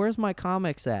 hey, where's my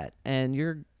comics at? And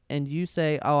you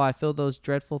say, oh, I feel those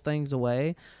dreadful things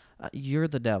away. You're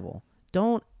the devil.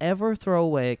 Don't ever throw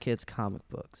away a kid's comic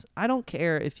books. I don't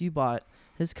care if you bought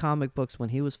his comic books when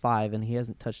he was 5 and he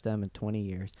hasn't touched them in 20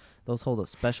 years. Those hold a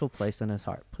special place in his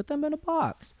heart. Put them in a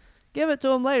box. Give it to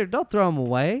him later. Don't throw them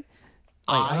away.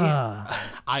 Like,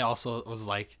 I also was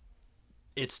like,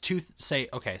 it's say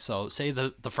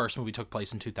the first movie took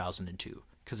place in 2002,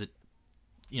 because it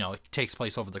takes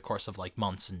place over the course of like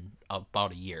months and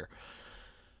about a year.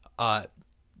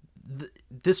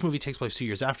 This movie takes place 2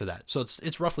 years after that, so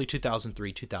it's roughly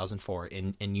 2003, 2004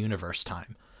 in universe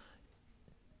time.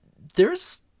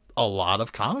 There's a lot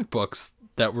of comic books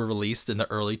that were released in the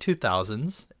early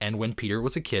 2000s and when Peter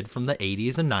was a kid from the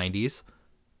 80s and 90s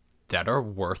that are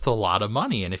worth a lot of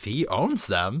money, and if he owns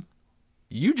them,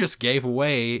 you just gave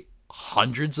away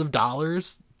hundreds of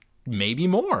dollars, maybe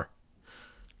more.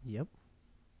 Yep.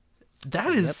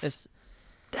 That is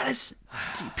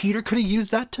Peter could have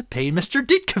used that to pay Mr.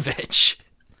 Ditkovich.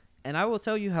 And I will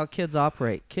tell you how kids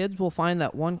operate. Kids will find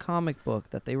that one comic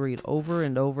book that they read over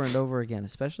and over and over again,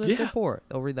 especially if they're poor.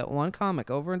 They'll read that one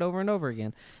comic over and over and over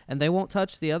again, and they won't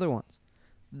touch the other ones.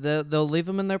 They'll leave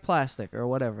them in their plastic or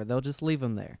whatever. They'll just leave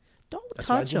them there. That's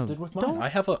touch them. Did with mine. I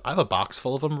have a box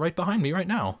full of them right behind me right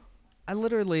now. I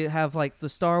literally have like the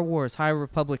Star Wars High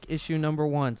Republic issue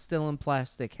 #1 still in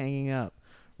plastic hanging up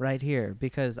right here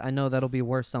because I know that'll be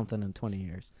worth something in 20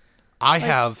 years. I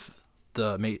have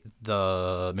the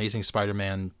Amazing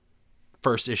Spider-Man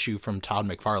first issue from Todd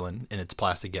McFarlane in its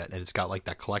plastic yet, and it's got like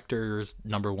that collector's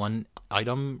 #1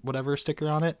 item whatever sticker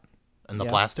on it and the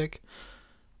plastic.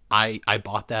 I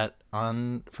bought that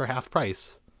for half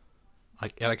price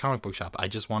at a comic book shop. I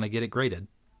just want to get it graded,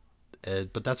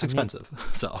 but that's expensive.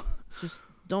 So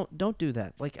don't do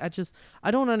that. Like,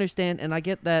 I don't understand, and I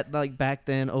get that, like, back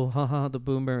then, oh, haha, the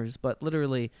boomers, but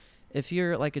literally, if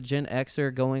you're like a Gen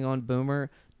Xer going on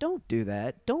boomer, don't do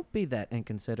that. Don't be that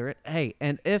inconsiderate. Hey,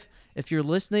 and if you're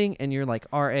listening and you're like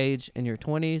our age in your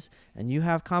 20s and you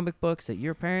have comic books that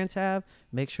your parents have,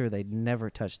 make sure they never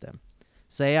touch them.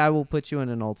 Say I will put you in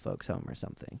an old folks home or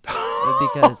something.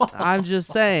 Because I'm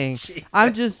just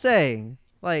saying,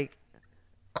 like,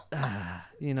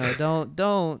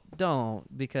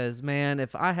 don't, because, man,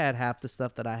 if I had half the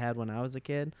stuff that I had when I was a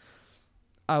kid,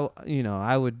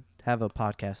 I would have a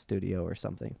podcast studio or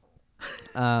something.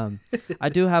 I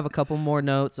do have a couple more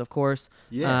notes, of course.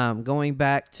 Yeah. Going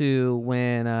back to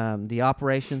when the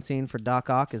operation scene for Doc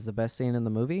Ock is the best scene in the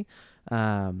movie.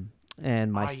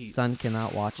 And my son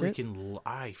cannot watch it.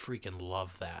 I freaking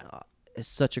love that. It's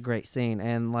such a great scene.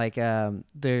 And, like,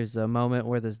 there's a moment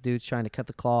where this dude's trying to cut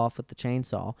the claw off with the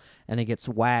chainsaw, and he gets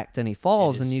whacked, and he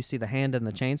falls, and you see the hand and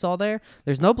the chainsaw there.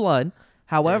 There's no blood.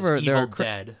 However, there are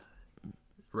Dead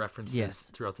references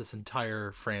throughout this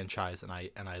entire franchise, and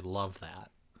I love that.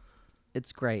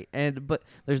 It's great. But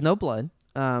there's no blood.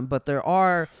 But there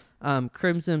are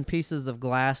crimson pieces of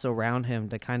glass around him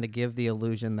to kind of give the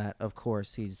illusion that, of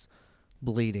course, he's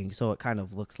bleeding, so it kind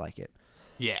of looks like it.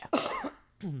 Yeah.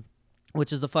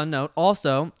 Which is a fun note.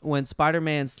 Also, when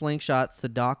Spider-Man slingshots to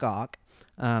Doc Ock,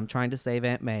 trying to save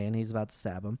Aunt May, and he's about to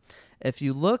stab him, if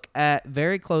you look at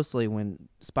very closely when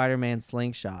Spider-Man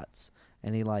slingshots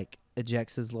and he, like,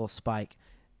 ejects his little spike,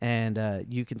 and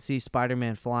you can see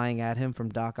Spider-Man flying at him from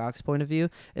Doc Ock's point of view,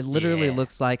 it literally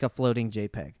looks like a floating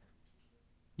JPEG.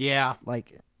 Yeah.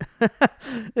 Like,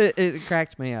 it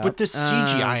cracked me up. But the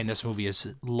CGI in this movie is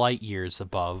light years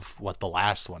above what the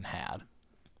last one had.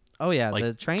 Oh yeah, like,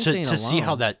 the train scene to alone.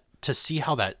 see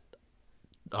how that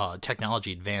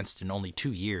technology advanced in only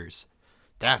 2 years,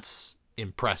 that's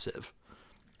impressive.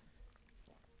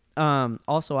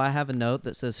 Also, I have a note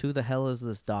that says, "Who the hell is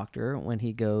this doctor?" When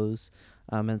he goes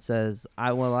and says,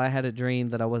 I had a dream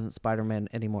that I wasn't Spider-Man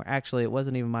anymore. Actually, it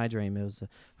wasn't even my dream. It was a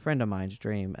friend of mine's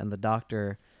dream, and the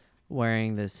doctor,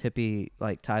 wearing this hippie,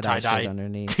 like, tie-dye shirt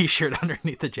underneath, T-shirt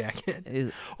underneath the jacket,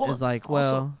 is like, well,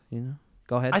 also,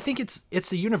 go ahead. I think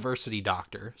it's a university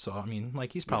doctor, so I mean,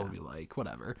 like, he's probably like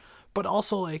whatever. But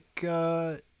also, like,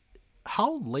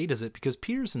 how late is it? Because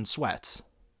Peter's in sweats.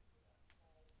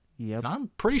 Yep. And I'm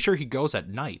pretty sure he goes at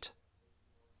night,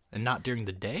 and not during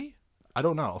the day. I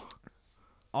don't know.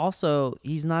 Also,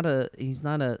 he's not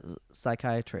a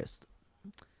psychiatrist.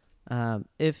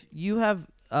 If you have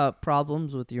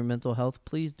problems with your mental health,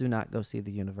 please do not go see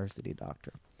the university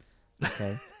doctor.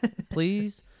 Okay,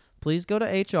 please go to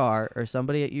HR or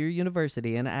somebody at your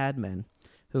university, an admin,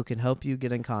 who can help you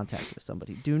get in contact with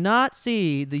somebody. Do not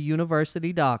see the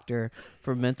university doctor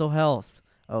for mental health.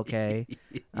 Okay,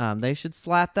 they should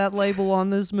slap that label on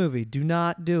this movie. Do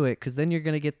not do it, because then you're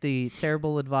going to get the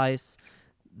terrible advice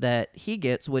that he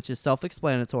gets, which is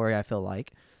self-explanatory, I feel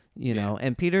like, you know,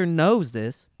 and Peter knows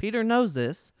this,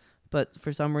 but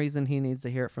for some reason he needs to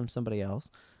hear it from somebody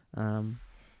else.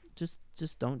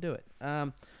 Just don't do it.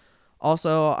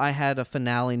 Also, I had a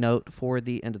finale note for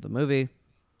the end of the movie,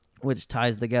 which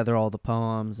ties together all the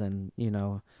poems and, you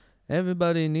know,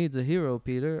 everybody needs a hero,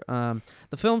 Peter.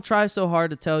 The film tries so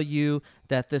hard to tell you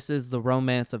that this is the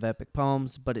romance of epic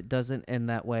poems, but it doesn't end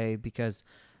that way, because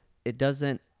it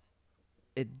doesn't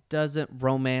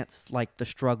romance, like, the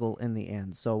struggle in the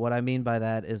end. So what I mean by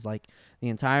that is, like, the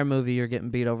entire movie you're getting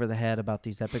beat over the head about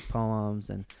these epic poems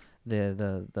and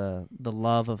the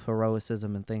love of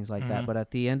heroicism and things like that. But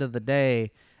at the end of the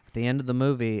day, at the end of the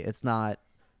movie, it's not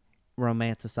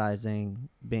romanticizing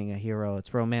being a hero. It's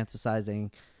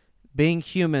romanticizing being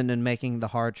human and making the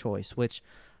hard choice, which,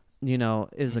 you know,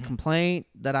 is a complaint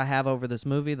that I have over this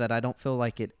movie, that I don't feel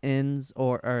like it ends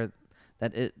or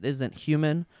that it isn't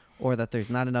human, or that there's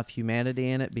not enough humanity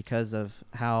in it because of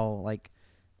how, like,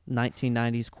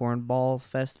 1990s cornball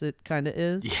fest it kind of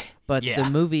is. Yeah. But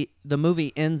the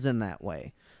movie ends in that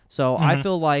way. So I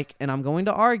feel like, and I'm going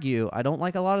to argue, I don't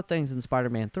like a lot of things in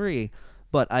Spider-Man 3,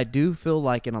 but I do feel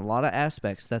like in a lot of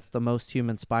aspects that's the most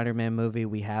human Spider-Man movie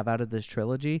we have out of this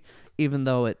trilogy, even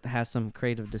though it has some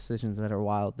creative decisions that are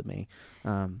wild to me.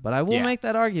 But I will make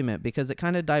that argument because it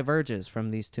kind of diverges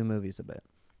from these two movies a bit.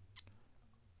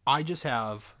 I just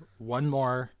have one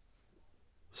more.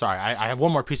 Sorry, I have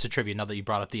one more piece of trivia now that you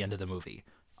brought up the end of the movie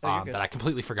that I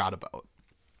completely forgot about.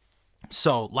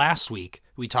 So last week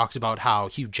we talked about how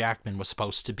Hugh Jackman was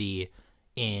supposed to be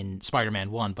in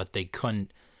Spider-Man 1, but they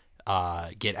couldn't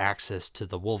get access to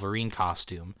the Wolverine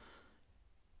costume.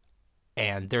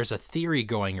 And there's a theory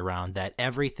going around that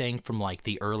everything from, like,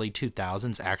 the early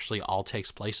 2000s actually all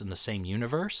takes place in the same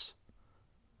universe.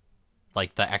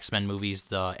 like the X-Men movies,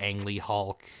 the Ang Lee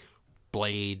Hulk,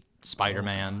 Blade,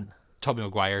 Spider-Man, Tobey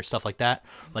Maguire, stuff like that.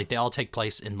 Like they all take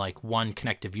place in like one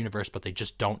connective universe, but they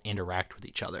just don't interact with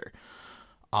each other.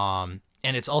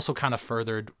 And it's also kind of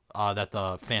furthered that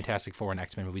the Fantastic Four and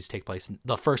X-Men movies take place.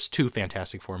 The first two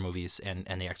Fantastic Four movies and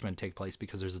the X-Men take place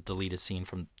because there's a deleted scene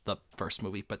from the first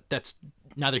movie, but that's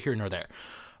neither here nor there.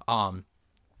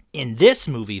 In this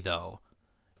movie, though,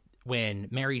 when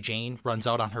Mary Jane runs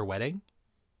out on her wedding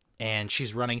and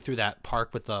she's running through that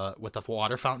park with the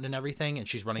water fountain and everything, and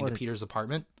she's running to Peter's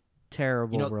apartment.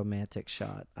 Terrible romantic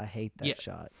shot. I hate that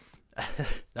shot.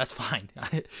 That's fine.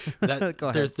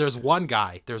 There's one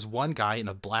guy in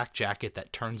a black jacket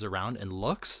that turns around and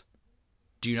looks.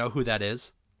 Do you know who that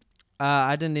is?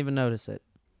 I didn't even notice it.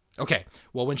 Okay.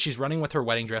 Well, when she's running with her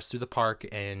wedding dress through the park,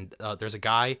 and there's a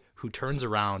guy who turns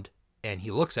around and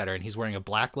he looks at her, and he's wearing a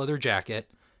black leather jacket,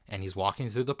 and he's walking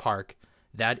through the park.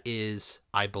 That is,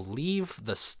 I believe,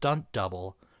 the stunt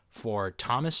double for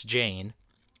Thomas Jane,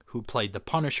 who played the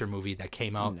Punisher movie that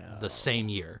came out the same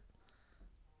year.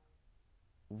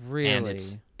 Really?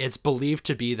 And it's believed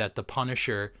to be that the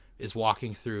Punisher is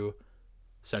walking through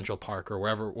Central Park or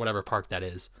whatever park that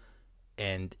is.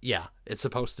 And yeah, it's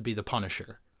supposed to be the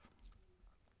Punisher.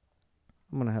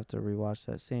 I'm going to have to rewatch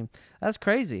that scene. That's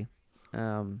crazy.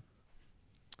 I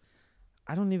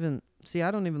don't even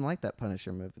like that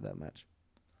Punisher movie that much.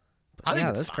 But I think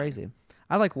that's fine. crazy.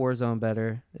 I like Warzone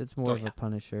better. It's more of a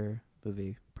Punisher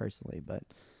movie personally, but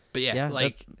yeah,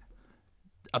 like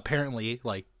apparently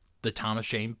like the Thomas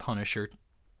Jane Punisher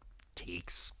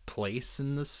takes place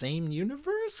in the same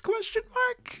universe ?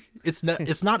 It's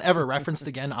not ever referenced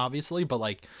again, obviously, but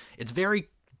like it's very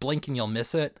blink and you'll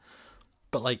miss it.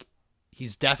 But like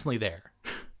he's definitely there.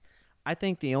 I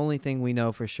think the only thing we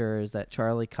know for sure is that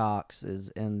Charlie Cox is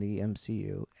in the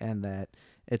MCU, and that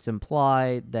it's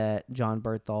implied that John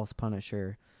Berthol's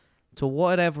Punisher, to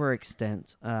whatever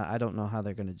extent, I don't know how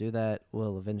they're going to do that,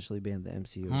 will eventually be in the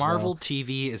MCU. Marvel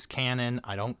TV is canon.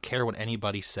 I don't care what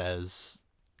anybody says.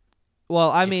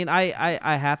 Well, I mean,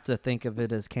 I have to think of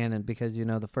it as canon because, you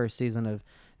know, the first season of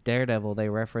Daredevil, they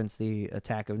reference the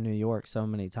attack of New York so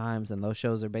many times, and those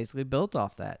shows are basically built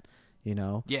off that, you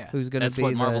know? Yeah, that's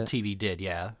what Marvel TV did,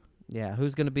 yeah. Yeah,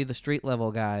 who's going to be the street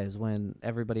level guys when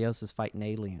everybody else is fighting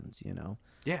aliens, you know?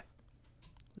 Yeah.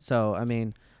 So, I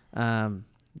mean,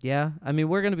 yeah, I mean,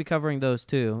 we're going to be covering those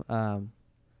too. God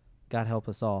help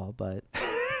us all, but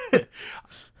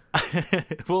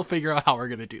we'll figure out how we're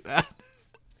going to do that.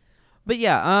 But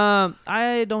yeah,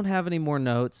 I don't have any more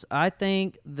notes. I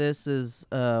think this is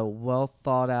a well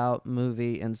thought out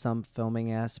movie in some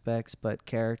filming aspects, but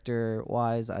character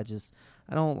wise, I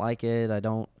don't like it.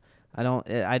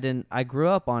 I grew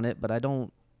up on it, but I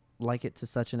don't like it to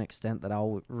such an extent that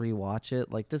I'll rewatch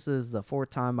it. Like, this is the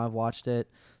fourth time I've watched it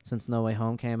since No Way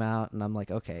Home came out, and I'm like,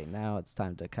 okay, now it's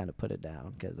time to kind of put it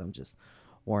down because I'm just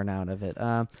worn out of it.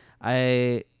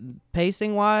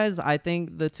 Pacing wise, I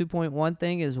think the 2.1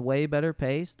 thing is way better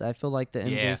paced. I feel like the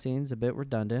MJ scene's a bit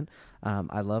redundant.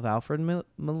 I love Alfred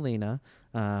Molina.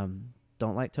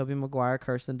 Don't like Tobey Maguire,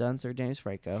 Kirsten Dunst, or James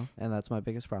Franco, and that's my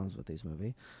biggest problems with these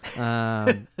movies.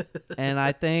 And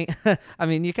I think, that's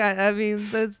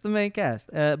the main cast.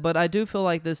 But I do feel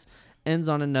like this ends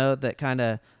on a note that kind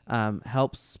of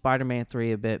helps Spider-Man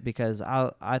 3 a bit, because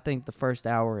I think the first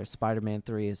hour of Spider-Man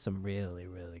 3 is some really,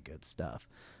 really good stuff.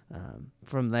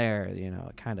 From there,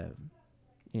 it kind of,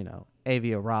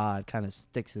 Avi Arad kind of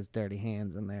sticks his dirty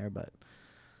hands in there, but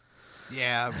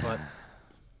yeah, but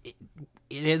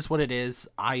it is what it is.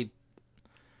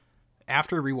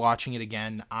 After rewatching it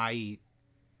again, I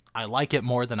like it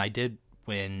more than I did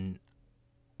when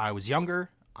I was younger.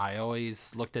 I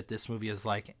always looked at this movie as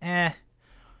like, I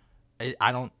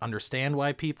don't understand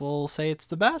why people say it's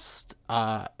the best.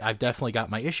 I've definitely got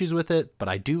my issues with it, but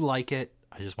I do like it.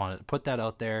 I just wanted to put that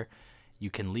out there. You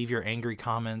can leave your angry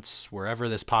comments wherever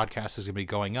this podcast is going to be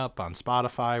going up, on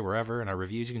Spotify, wherever, in our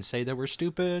reviews. You can say that we're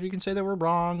stupid. You can say that we're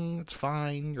wrong. It's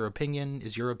fine. Your opinion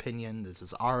is your opinion. This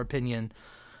is our opinion.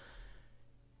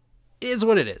 It is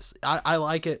what it is. I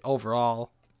like it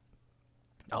overall.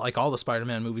 I like all the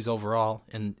Spider-Man movies overall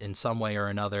in some way or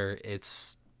another.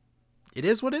 It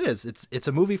is what it is. It's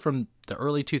a movie from the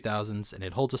early 2000s, and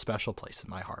it holds a special place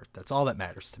in my heart. That's all that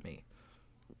matters to me.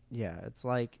 Yeah, it's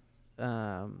like,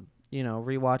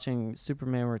 rewatching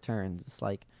Superman Returns. It's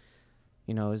like,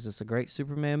 is this a great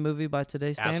Superman movie by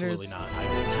today's standards? Absolutely not.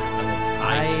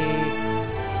 I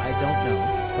don't know,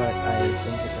 but I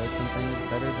think it does some things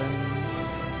better than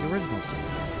the original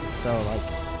Superman. So,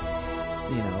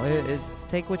 it's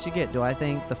take what you get. Do I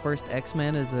think the first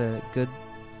X-Men is a good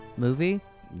movie?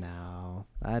 No,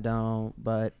 I don't,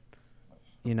 but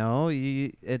You know,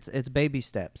 it's baby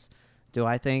steps. Do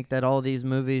I think that all these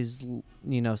movies,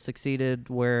 succeeded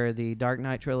where the Dark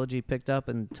Knight trilogy picked up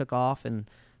and took off and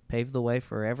paved the way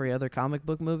for every other comic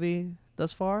book movie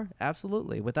thus far?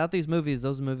 Absolutely. Without these movies,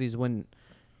 those movies wouldn't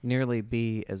nearly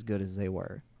be as good as they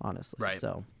were, honestly. Right.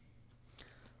 So,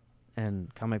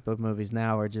 and comic book movies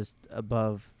now are just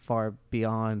far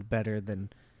beyond better than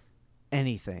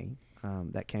anything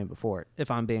that came before it. If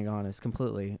I'm being honest,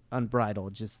 completely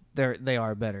unbridled. Just they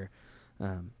are better.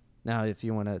 Now, if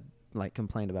you want to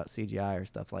complain about CGI or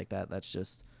stuff like that, that's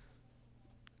just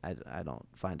I don't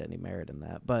find any merit in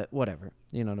that. But whatever,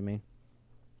 you know what I mean?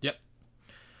 Yep.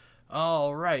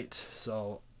 All right.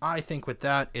 So I think with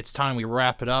that, it's time we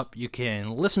wrap it up. You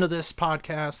can listen to this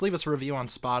podcast, leave us a review on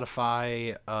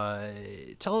Spotify.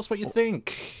 Tell us what you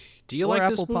think. Do you like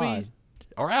this movie? Pod.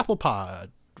 Or Apple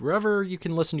Pod. Wherever you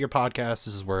can listen to your podcast,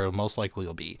 this is where it most likely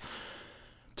will be.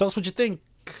 Tell us what you think.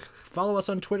 Follow us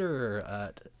on Twitter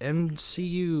at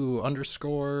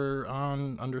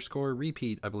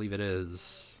MCU_on_repeat, I believe it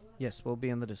is. Yes, we'll be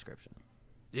in the description.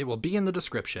 It will be in the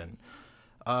description.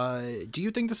 Do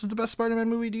you think this is the best Spider-Man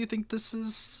movie? Do you think this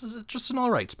is just an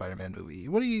alright Spider-Man movie?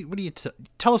 What do you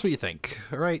tell us what you think,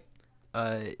 alright?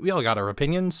 We all got our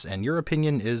opinions, and your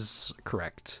opinion is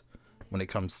correct when it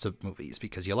comes to movies,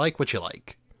 because you like what you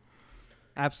like.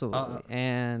 Absolutely.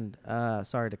 And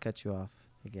sorry to cut you off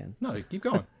again. No, keep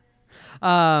going.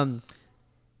 I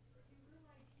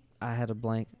had a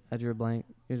blank. I drew a blank.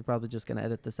 You're probably just going to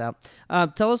edit this out.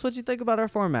 Tell us what you think about our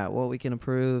format, what we can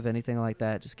improve, anything like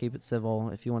that. Just keep it civil.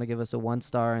 If you want to give us a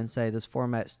 1-star and say this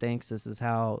format stinks, this is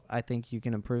how I think you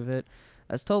can improve it,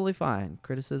 that's totally fine.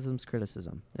 Criticism's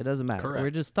criticism. It doesn't matter. Correct.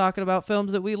 We're just talking about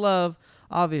films that we love,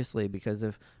 obviously, because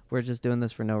if we're just doing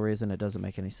this for no reason, it doesn't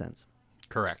make any sense.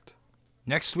 Correct.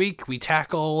 Next week, we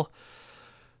tackle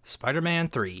Spider-Man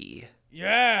 3.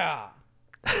 Yeah!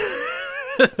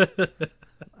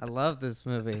 I love this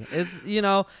movie. It's,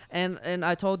 and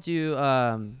I told you,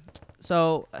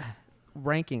 so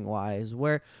ranking wise,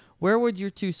 where would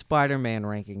your 2 Spider-Man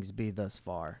rankings be thus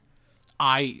far?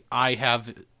 I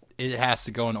have, it has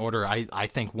to go in order. I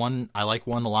think I like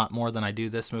 1 a lot more than I do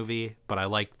this movie, but I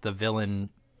like the villain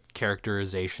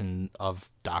characterization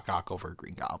of Doc Ock over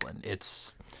Green Goblin.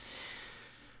 It's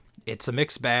a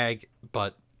mixed bag,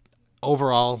 but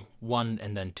overall 1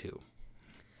 and then 2.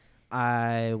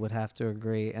 I would have to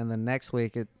agree. And then next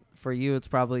week, for you, it's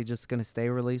probably just going to stay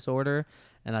release order.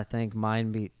 And I think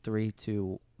mine be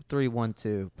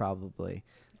 3-1-2 probably.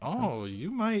 Oh,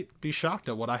 you might be shocked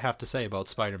at what I have to say about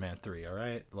Spider-Man 3, all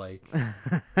right?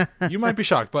 You might be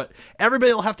shocked, but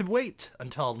everybody will have to wait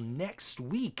until next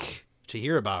week to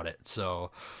hear about it.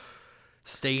 So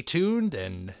stay tuned,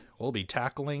 and we'll be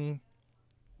tackling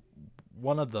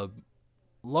one of the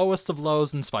lowest of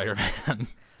lows in Spider-Man.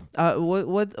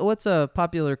 What's a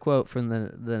popular quote from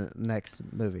the next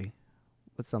movie?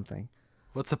 What's something?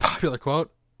 What's a popular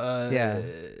quote? Yeah,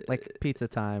 like Pizza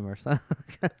Time or something.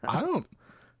 I don't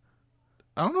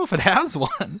know if it has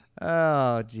one.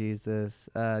 Oh Jesus!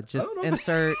 Just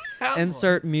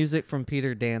insert music from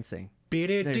Peter dancing. Boom,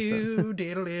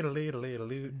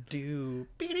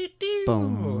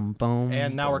 boom.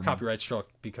 And now we're copyright struck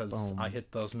because I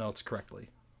hit those notes correctly.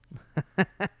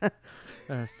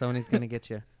 Sony's gonna get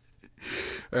you.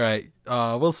 All right.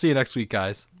 We'll see you next week,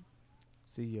 guys.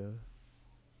 See ya.